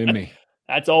got one in me.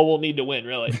 That's all we'll need to win,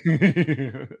 really.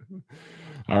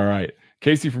 All right.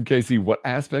 Casey from KC, what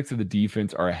aspects of the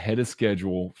defense are ahead of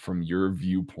schedule from your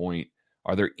viewpoint?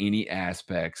 Are there any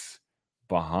aspects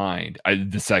behind?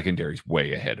 The secondary's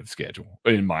way ahead of schedule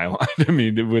in my mind. I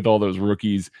mean, with all those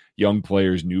rookies, young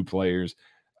players, new players,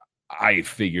 I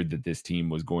figured that this team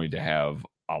was going to have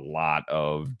a lot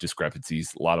of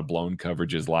discrepancies, a lot of blown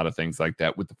coverages, a lot of things like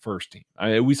that with the first team.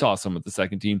 We saw some with the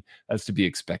second team. That's to be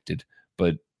expected.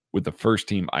 But with the first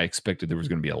team, I expected there was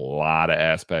going to be a lot of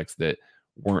aspects that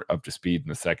weren't up to speed in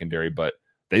the secondary, but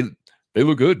they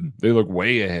look good. They look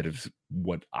way ahead of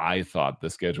what I thought the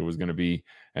schedule was going to be.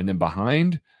 And then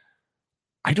behind,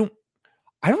 I don't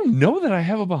know that I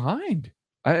have a behind.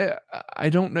 I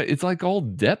don't know. It's like all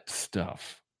depth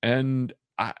stuff. And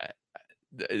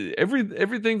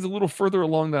everything's a little further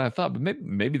along than I thought, but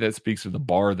maybe that speaks to the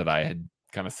bar that I had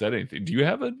kind of set anything. Do you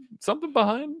have something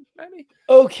behind, Manny?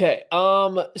 Okay.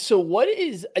 So what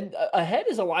is ahead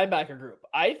is a linebacker group.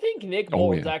 I think Nick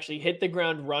Bolton's actually hit the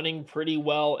ground running pretty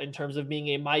well in terms of being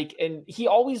a Mike, and he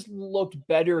always looked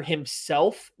better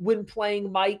himself when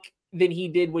playing Mike than he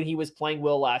did when he was playing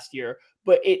Will last year.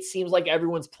 But it seems like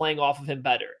everyone's playing off of him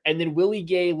better. And then Willie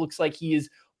Gay looks like he is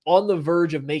on the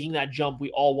verge of making that jump we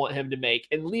all want him to make.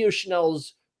 And Leo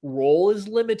Chanel's role is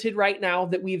limited right now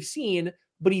that we've seen,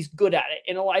 but he's good at it.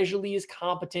 And Elijah Lee is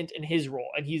competent in his role,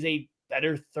 and he's a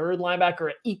better third linebacker,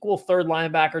 an equal third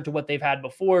linebacker to what they've had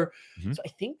before. So I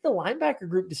think the linebacker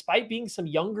group, despite being some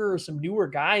younger or some newer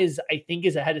guys, I think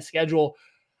is ahead of schedule.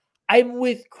 I'm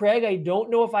with Craig. I don't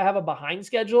know if I have a behind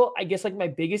schedule. I guess like my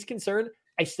biggest concern,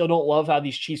 I still don't love how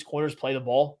these Chiefs corners play the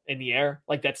ball in the air.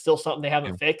 Like that's still something they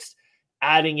haven't fixed.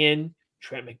 Adding in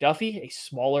Trent McDuffie, a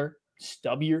smaller,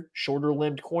 stubbier, shorter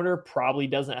limbed corner probably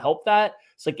doesn't help that.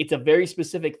 It's like it's a very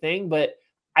specific thing, but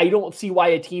I don't see why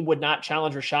a team would not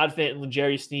challenge Rashad Fenton,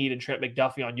 Jerry Sneed, and Trent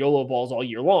McDuffie on YOLO balls all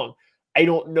year long. I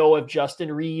don't know if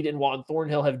Justin Reed and Juan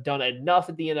Thornhill have done enough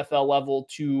at the NFL level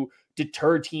to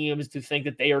deter teams to think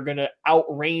that they are going to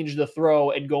outrange the throw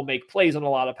and go make plays on a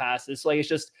lot of passes. So like it's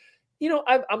just,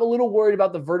 I'm a little worried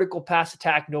about the vertical pass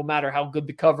attack, no matter how good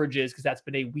the coverage is, because that's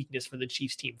been a weakness for the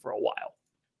Chiefs team for a while.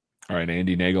 All right,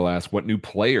 Andy Nagel asks, what new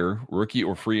player, rookie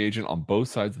or free agent on both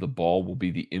sides of the ball will be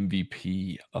the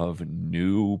MVP of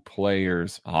new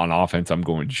players? On offense, I'm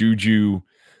going Juju.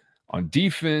 On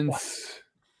defense,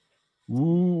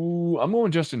 I'm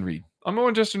going Justin Reed.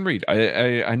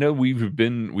 I know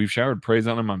we've showered praise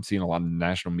on him. I'm seeing a lot of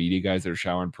national media guys that are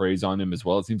showering praise on him as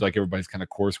well. It seems like everybody's kind of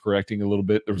course correcting a little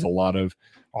bit. There was a lot of,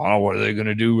 what are they going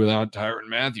to do without Tyrann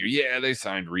Mathieu? Yeah, they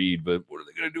signed Reed, but what are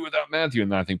they going to do without Mathieu?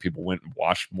 And then I think people went and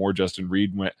watched more Justin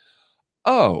Reed and went,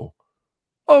 oh,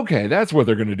 okay, that's what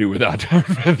they're going to do without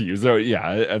Tyrann Mathieu. So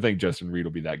yeah, I think Justin Reed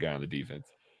will be that guy on the defense.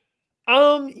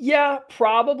 Yeah,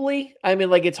 probably. I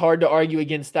mean, like, it's hard to argue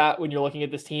against that when you're looking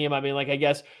at this team. I mean, like,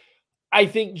 I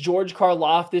think George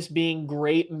Karlaftis being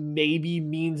great maybe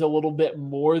means a little bit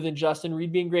more than Justin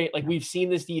Reed being great. Like, we've seen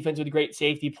this defense with great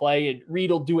safety play, and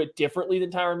Reed will do it differently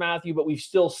than Tyrann Mathieu, but we've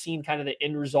still seen kind of the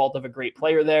end result of a great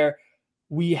player there.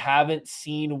 We haven't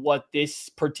seen what this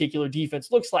particular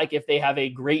defense looks like if they have a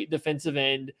great defensive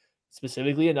end,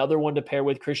 specifically another one to pair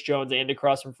with Chris Jones and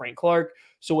across from Frank Clark.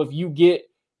 So if you get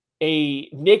a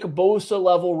Nick Bosa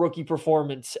level rookie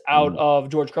performance out of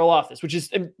George Karlaftis, which is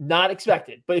not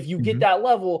expected, but if you get that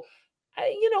level,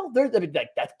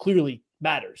 that clearly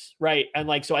matters, right? And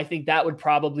like, so I think that would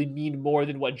probably mean more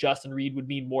than what Justin Reid would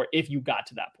mean more if you got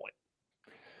to that point.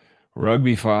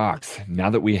 Rugby Fox, now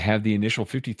that we have the initial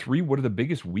 53, what are the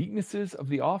biggest weaknesses of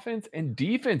the offense and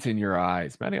defense in your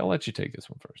eyes? Maddie, I'll let you take this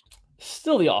one first.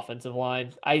 Still the offensive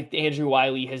line. Andrew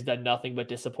Wiley has done nothing but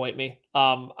disappoint me.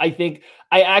 I think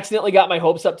I accidentally got my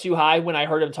hopes up too high when I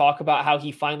heard him talk about how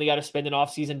he finally got to spend an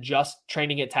offseason just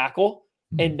training at tackle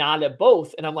and not at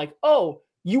both. And I'm like, oh,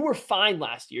 you were fine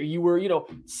last year. You were,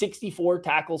 64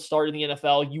 tackles started in the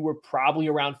NFL. You were probably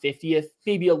around 50th,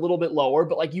 maybe a little bit lower,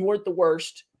 but like you weren't the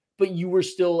worst, but you were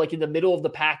still like in the middle of the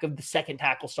pack of the second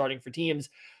tackle starting for teams.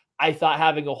 I thought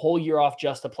having a whole year off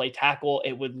just to play tackle,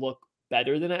 it would look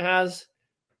better than it has.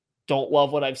 Don't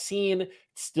love what I've seen.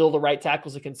 Still the right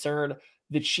tackle's a concern.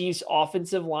 The Chiefs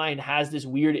offensive line has this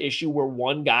weird issue where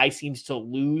one guy seems to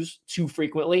lose too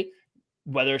frequently,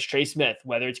 whether it's Trey Smith,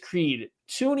 whether it's Creed.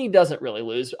 Tooney doesn't really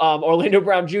lose. Orlando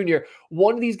Brown Jr.,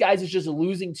 one of these guys is just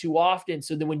losing too often.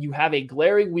 So then when you have a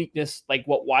glaring weakness, like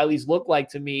what Wiley's look like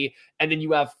to me, and then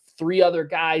you have three other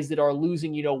guys that are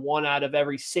losing, one out of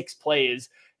every 6 plays,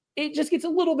 it just gets a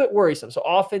little bit worrisome. So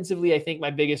offensively, I think my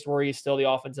biggest worry is still the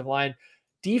offensive line.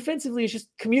 Defensively, it's just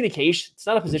communication. It's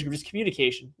not a position group, just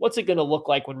communication. What's it going to look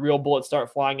like when real bullets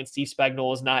start flying and Steve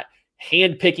Spagnuolo is not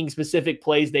hand-picking specific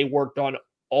plays they worked on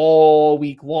all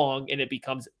week long and it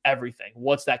becomes everything?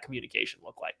 What's that communication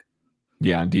look like?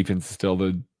 Yeah, and defense is still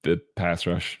the pass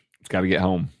rush. It's got to get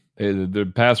home. The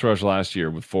pass rush last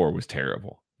year with 4 was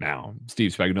terrible. Now,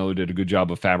 Steve Spagnuolo did a good job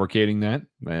of fabricating that,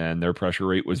 and their pressure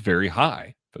rate was very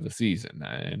high for the season,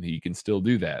 and he can still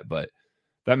do that. But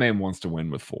that man wants to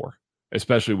win with 4,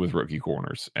 especially with rookie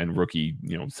corners and rookie,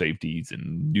 safeties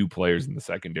and new players in the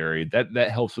secondary.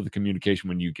 That helps with the communication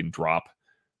when you can drop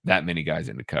that many guys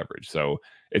into coverage. So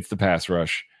it's the pass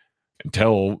rush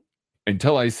until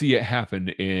I see it happen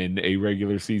in a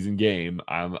regular season game.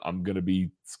 I'm going to be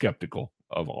skeptical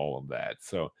of all of that.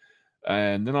 So,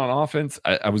 and then on offense,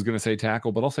 I was going to say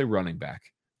tackle, but I'll say running back.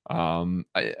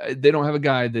 They don't have a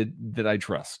guy that I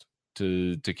trust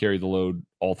to carry the load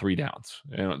all 3 downs.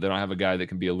 They don't have a guy that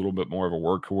can be a little bit more of a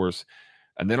workhorse,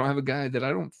 and they don't have a guy that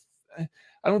I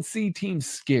don't see teams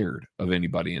scared of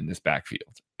anybody in this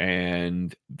backfield.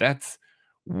 And that's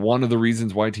one of the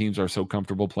reasons why teams are so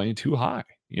comfortable playing too high.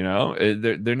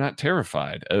 They're not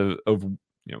terrified of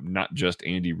not just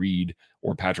Andy Reid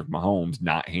or Patrick Mahomes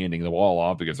not handing the ball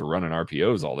off because they're running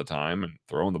RPOs all the time and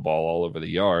throwing the ball all over the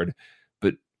yard,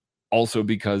 but also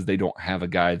because they don't have a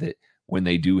guy that when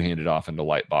they do hand it off into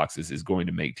light boxes is going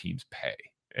to make teams pay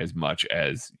as much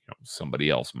as somebody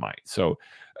else might. So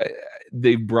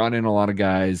they've brought in a lot of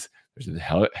guys. There's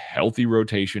a healthy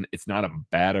rotation. It's not a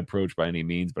bad approach by any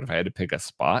means, but if I had to pick a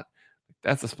spot,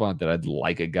 that's a spot that I'd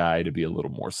like a guy to be a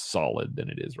little more solid than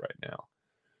it is right now.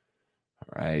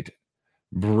 All right.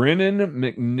 Brennan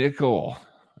McNichol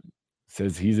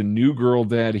says he's a new girl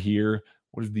dad here.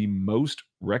 What is the most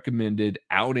recommended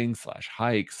outing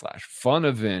 /hike/fun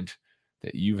event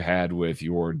that you've had with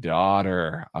your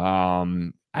daughter?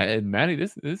 Maddie,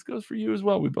 this goes for you as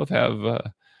well. We both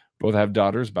have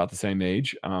daughters about the same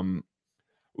age.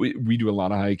 We do a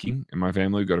lot of hiking in my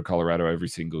family. We go to Colorado every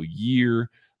single year.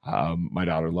 My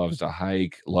daughter loves to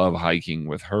hike, love hiking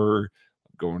with her,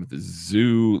 going to the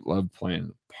zoo, love playing in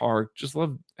the park, just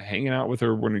love hanging out with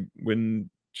her when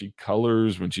she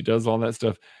colors, when she does all that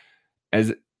stuff. As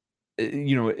it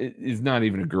is not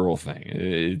even a girl thing.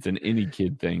 It's an any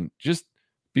kid thing. Just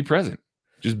be present.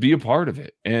 Just be a part of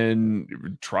it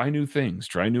and try new things,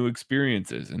 try new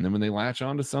experiences. And then when they latch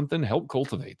onto something, help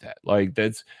cultivate that. Like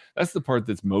that's the part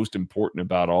that's most important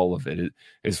about all of it.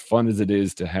 As fun as it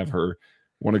is to have her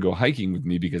want to go hiking with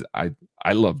me, because I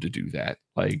love to do that.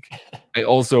 Like I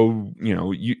also,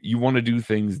 you want to do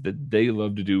things that they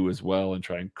love to do as well and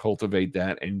try and cultivate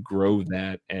that and grow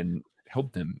that and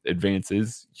help them advance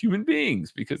as human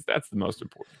beings, because that's the most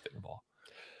important thing of all.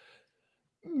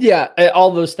 Yeah,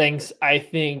 all those things. I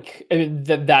think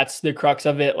that's the crux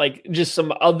of it. Like just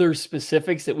some other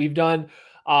specifics that we've done.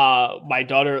 My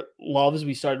daughter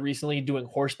we started recently doing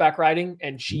horseback riding,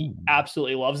 and she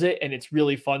absolutely loves it. And it's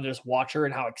really fun to just watch her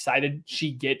and how excited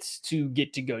she gets to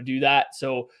go do that.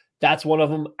 So that's one of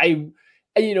them.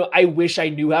 I wish I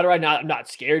knew how to ride. I'm not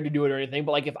scared to do it or anything,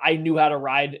 but like if I knew how to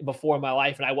ride before in my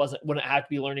life and I wouldn't have to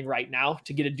be learning right now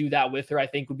to get to do that with her, I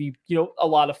think would be, a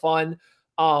lot of fun.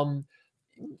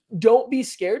 Don't be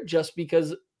scared just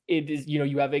because it is,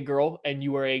 you have a girl and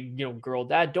you are a, girl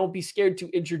dad, don't be scared to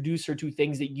introduce her to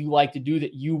things that you like to do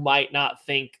that you might not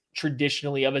think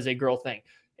traditionally of as a girl thing.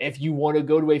 If you want to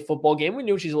go to a football game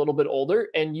when she's a little bit older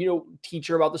and, teach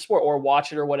her about the sport or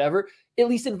watch it or whatever, at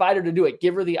least invite her to do it.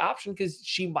 Give her the option because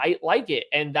she might like it.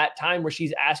 And that time where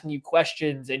she's asking you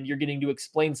questions and you're getting to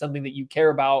explain something that you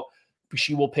care about,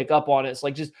 she will pick up on it. It's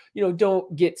like, just,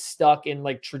 don't get stuck in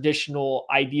like traditional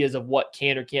ideas of what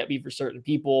can or can't be for certain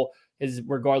people. Is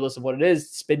regardless of what it is,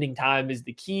 spending time is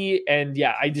the key. And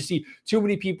yeah, I just see too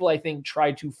many people, I think,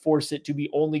 try to force it to be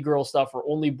only girl stuff or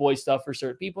only boy stuff for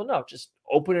certain people. No, just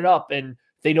open it up. And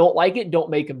if they don't like it, don't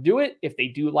make them do it. If they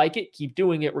do like it, keep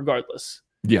doing it regardless.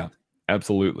 Yeah,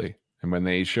 absolutely. And when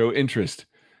they show interest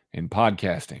in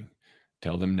podcasting,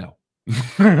 tell them no.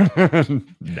 No.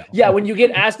 Yeah, when you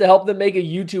get asked to help them make a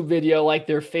YouTube video, like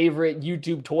their favorite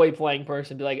YouTube toy playing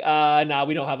person, be like, nah,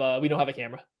 we don't have a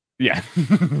camera. Yeah.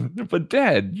 But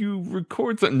Dad, you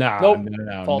record something. Nope.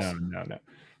 No.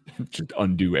 Just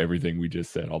undo everything we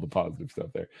just said, all the positive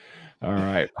stuff there. All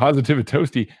right. Positive and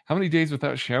Toasty. How many days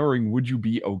without showering would you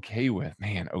be okay with?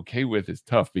 Man, okay with is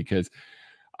tough because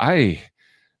when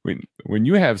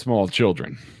you have small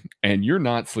children and you're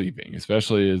not sleeping,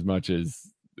 especially as much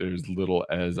as as little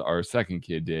as our second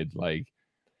kid did, like,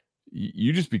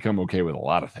 you just become okay with a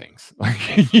lot of things. Like,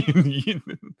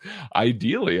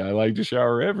 ideally, I like to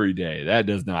shower every day. That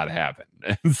does not happen.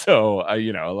 And so,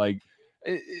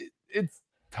 it's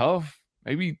tough.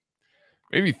 Maybe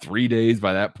 3 days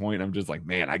by that point. I'm just like,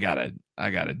 man, I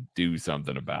gotta do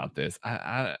something about this.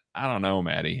 I don't know,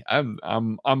 Maddie. I'm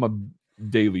a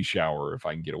daily shower if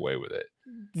I can get away with it.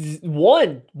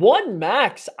 One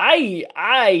max.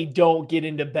 I don't get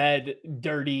into bed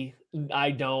dirty.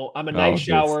 I don't. I'm a night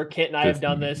shower. Kent and I have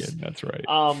done this. Yeah, that's right.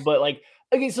 But like,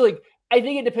 okay, so like, I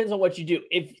think it depends on what you do.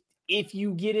 If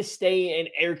you get to stay in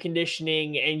air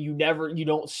conditioning and you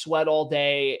don't sweat all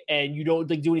day and you don't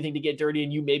like do anything to get dirty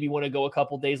and you maybe want to go a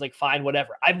couple days, like, fine,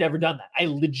 whatever. I've never done that. I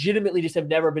legitimately just have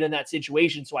never been in that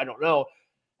situation. So I don't know.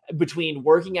 Between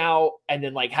working out and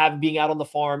then like being out on the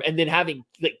farm and then having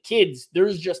like kids,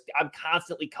 I'm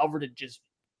constantly covered in just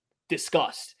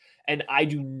disgust. And I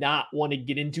do not want to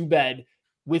get into bed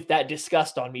with that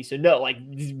disgust on me. So no, like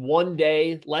 1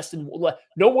 day,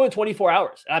 no more than 24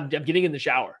 hours. I'm getting in the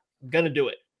shower. I'm going to do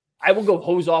it. I will go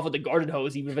hose off with the garden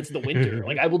hose, even if it's the winter.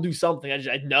 Like, I will do something.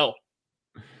 I know.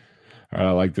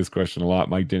 I like this question a lot.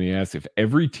 Mike Denny asks, if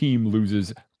every team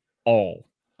loses all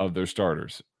of their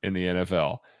starters in the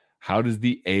NFL, how does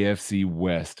the AFC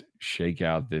West shake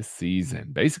out this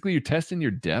season? Basically, you're testing your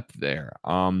depth there.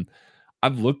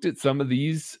 I've looked at some of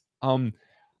these. I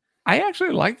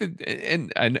actually like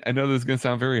and I know this is going to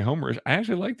sound very homerish. I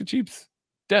actually like the Chiefs'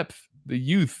 depth, the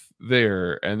youth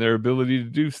there, and their ability to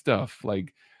do stuff.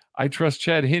 Like, I trust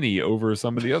Chad Henne over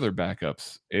some of the other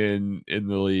backups in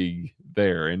the league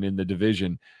there and in the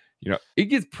division. It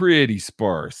gets pretty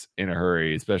sparse in a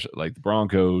hurry, especially like the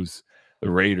Broncos, the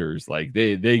Raiders. Like,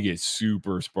 they get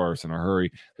super sparse in a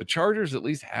hurry. The Chargers at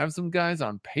least have some guys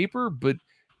on paper, but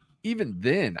even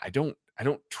then, I don't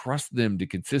trust them to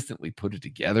consistently put it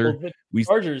together. Well, the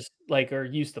Chargers are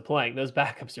used to playing. Those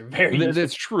backups are very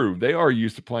That's true. They are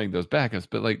used to playing those backups,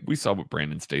 but like, we saw what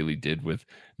Brandon Staley did with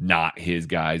not his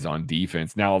guys on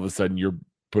defense. Now all of a sudden you're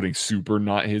putting super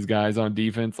not his guys on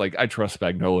defense. Like, I trust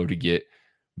Spagnuolo to get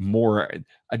more,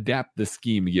 adapt the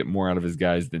scheme to get more out of his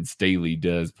guys than Staley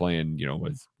does playing,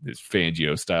 his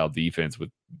Fangio style defense with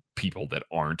people that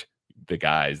aren't the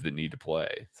guys that need to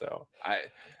play. So I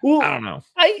don't know.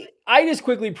 I just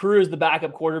quickly perused the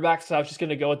backup quarterbacks. So I was just going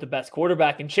to go with the best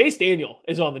quarterback, and Chase Daniel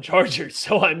is on the Chargers.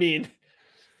 So I mean,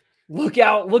 look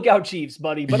out, Chiefs,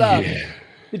 buddy. But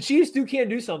the Chiefs can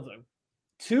do something.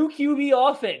 2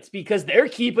 QB offense, because they're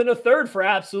keeping a third for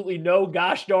absolutely no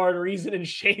gosh darn reason. And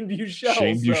Shane Buechele.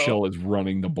 Shane Buechele is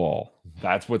running the ball.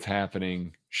 That's what's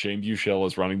happening. Shane Buechele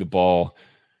is running the ball.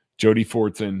 Jody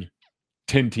Fortson,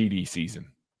 10 TD season.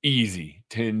 Easy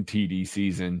 10 TD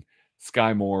season.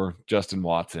 Sky Moore, Justin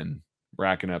Watson,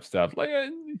 racking up stuff. Like,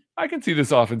 I can see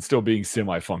this offense still being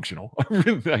semi-functional. I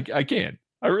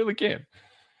really can.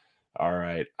 All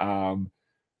right.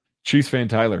 Chiefs fan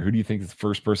Tyler, who do you think is the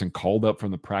first person called up from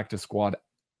the practice squad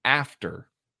after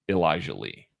Elijah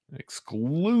Lee,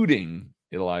 excluding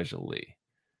Elijah Lee?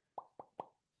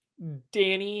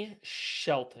 Danny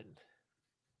Shelton.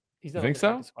 He's not on the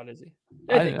practice squad, is he?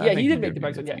 I think he did make the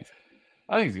practice squad. Yeah.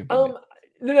 I think he's going to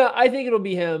be No, I think it'll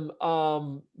be him.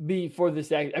 For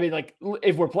this, I mean, like,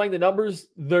 if we're playing the numbers,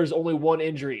 there's only one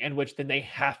injury in which then they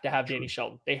have to have Danny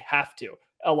Shelton. They have to.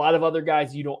 A lot of other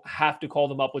guys, you don't have to call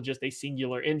them up with just a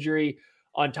singular injury.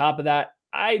 On top of that,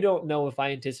 I don't know if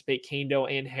I anticipate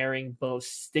Kaindoh and Herring both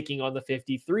sticking on the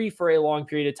 53 for a long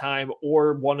period of time,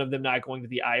 or one of them not going to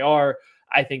the IR.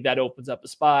 I think that opens up a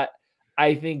spot.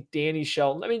 I think Danny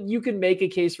Shelton. I mean, you can make a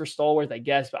case for Stallworth, I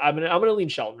guess, but I'm gonna lean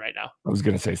Shelton right now. I was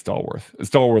gonna say Stallworth.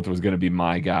 Stallworth was gonna be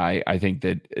my guy. I think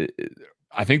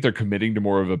they're committing to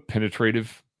more of a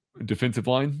penetrative defensive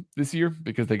line this year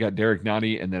because they got Derek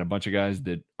Nottie and then a bunch of guys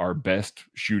that are best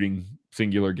shooting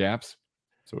singular gaps.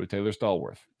 So with Taylor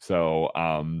Stallworth. So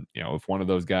if one of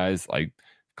those guys like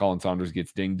Colin Saunders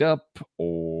gets dinged up,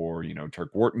 or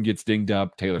Turk Wharton gets dinged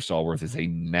up, Taylor Stallworth is a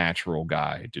natural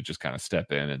guy to just kind of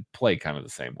step in and play kind of the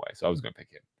same way. So I was going to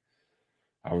pick him.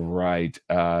 All right.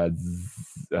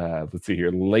 Let's see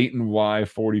here. Leighton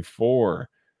Y44.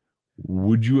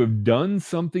 Would you have done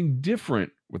something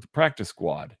different with the practice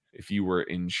squad if you were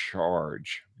in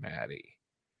charge, Maddie?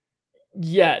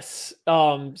 Yes.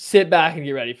 Sit back and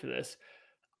get ready for this.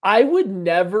 I would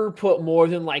never put more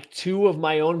than like 2 of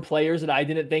my own players that I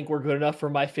didn't think were good enough for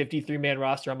my 53-man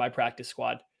roster on my practice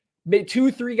squad.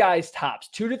 2-3 guys tops.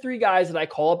 2 to 3 guys that I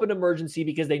call up an emergency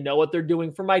because they know what they're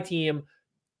doing for my team.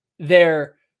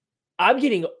 I'm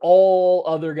getting all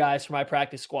other guys for my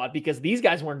practice squad because these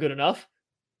guys weren't good enough.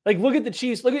 Like, look at the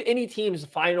Chiefs. Look at any team's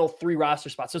final 3 roster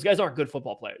spots. Those guys aren't good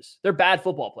football players. They're bad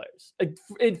football players.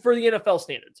 For the NFL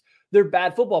standards, they're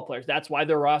bad football players. That's why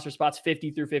their roster spots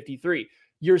 50 through 53.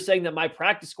 You're saying that my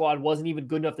practice squad wasn't even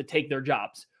good enough to take their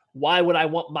jobs. Why would I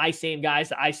want my same guys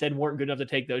that I said weren't good enough to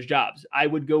take those jobs? I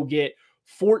would go get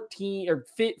 14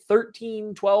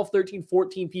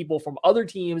 people from other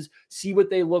teams, see what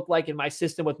they look like in my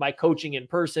system with my coaching in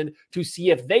person to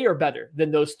see if they are better than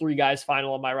those 3 guys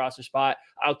final on my roster spot.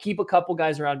 I'll keep a couple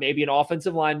guys around, maybe an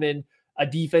offensive lineman, a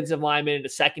defensive lineman, and a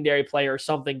secondary player or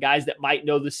something, guys that might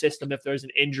know the system if there's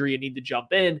an injury and need to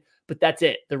jump in. But that's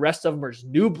it. The rest of them are just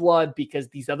new blood because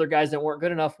these other guys that weren't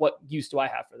good enough, what use do I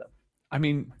have for them? I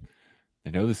mean, I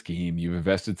know the scheme. You've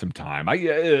invested some time.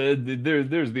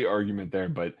 There's the argument there,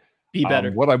 but be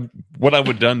better. What I would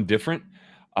have done different,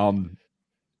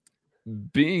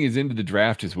 being as into the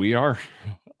draft as we are,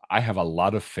 I have a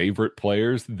lot of favorite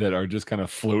players that are just kind of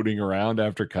floating around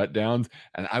after cut downs,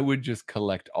 and I would just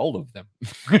collect all of them,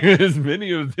 as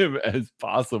many of them as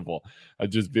possible.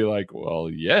 I'd just be like, well,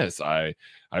 yes, I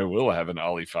will have an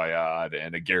Ali Fayyad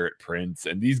and a Garrett Prince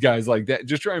and these guys like that.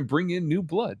 Just try and bring in new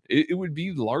blood. It would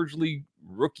be largely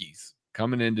rookies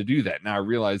coming in to do that. Now I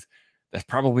realize that's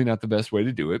probably not the best way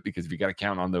to do it because if you got to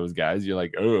count on those guys, you're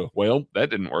like, oh, well, that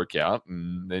didn't work out,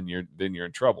 and then you're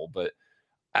in trouble. But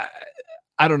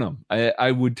I don't know.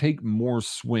 I would take more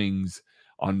swings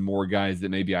on more guys that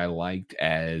maybe I liked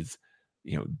as,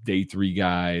 day 3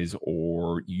 guys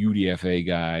or UDFA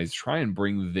guys. Try and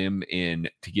bring them in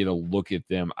to get a look at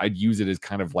them. I'd use it as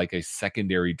kind of like a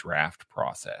secondary draft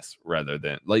process rather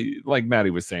than like Maddie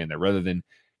was saying there, rather than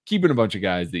keeping a bunch of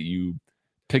guys that you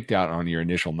picked out on your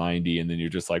initial 90 and then you're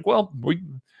just like, well,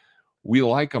 we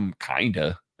like them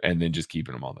kinda, and then just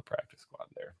keeping them on the practice squad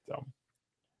there. So,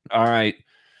 all right.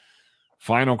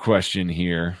 Final question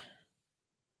here,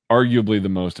 arguably the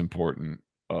most important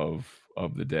of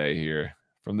the day here,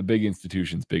 from the big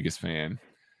institution's biggest fan: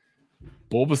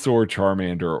 Bulbasaur,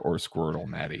 Charmander, or Squirtle,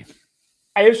 Maddie?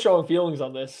 I have strong feelings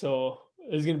on this, so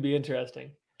it's going to be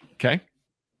interesting. Okay.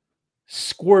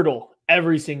 Squirtle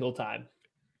every single time.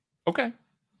 Okay.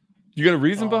 You got a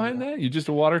reason behind that? You just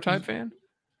a water type fan?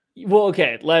 Well,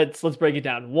 okay. Let's break it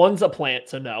down. One's a plant,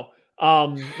 so no.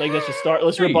 Let's just start.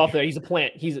 Let's rip off there. He's a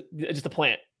plant. He's just a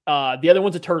plant. The other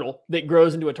one's a turtle that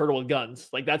grows into a turtle with guns.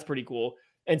 Like, that's pretty cool.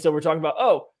 And so we're talking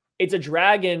about, it's a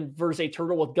dragon versus a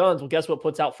turtle with guns. Well, guess what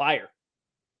puts out fire?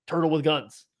 Turtle with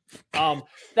guns. That,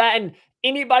 and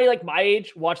anybody like my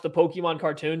age watched the Pokemon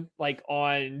cartoon, like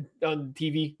on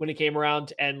TV when it came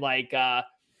around, and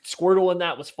Squirtle in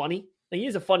that was funny. Like,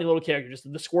 he's a funny little character,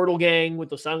 just the Squirtle gang with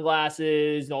the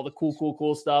sunglasses and all the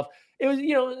cool stuff. It was,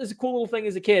 it was a cool little thing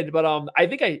as a kid. But I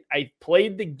think I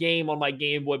played the game on my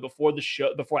Game Boy before the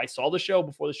show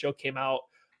came out.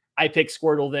 I picked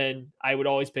Squirtle then. I would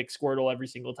always pick Squirtle every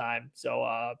single time.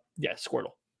 So, yeah,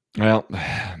 Squirtle. Well,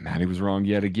 Maddie was wrong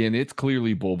yet again. It's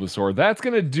clearly Bulbasaur. That's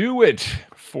going to do it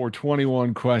for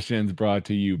 21 questions brought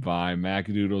to you by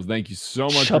Macadoodles. Thank you so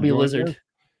much. Chubby Lizard. Us.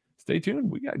 Stay tuned.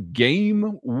 We got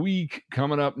game week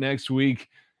coming up next week.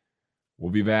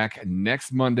 We'll be back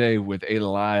next Monday with a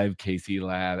live KC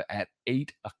Lab at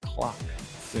 8 o'clock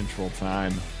Central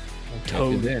Time.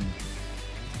 Toad. Then.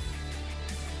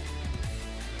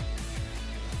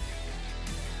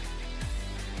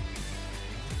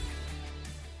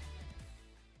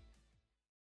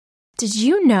 Did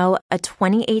you know a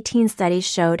 2018 study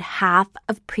showed half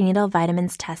of prenatal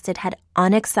vitamins tested had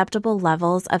unacceptable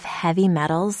levels of heavy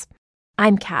metals?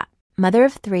 I'm Kat, mother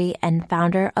of 3 and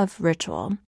founder of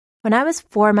Ritual. When I was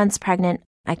 4 months pregnant,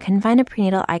 I couldn't find a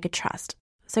prenatal I could trust,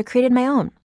 so I created my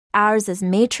own. Ours is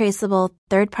made traceable,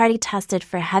 third-party tested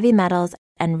for heavy metals,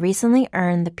 and recently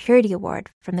earned the Purity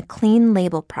Award from the Clean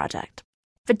Label Project.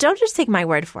 But don't just take my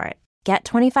word for it. Get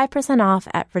 25% off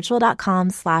at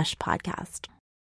ritual.com/podcast.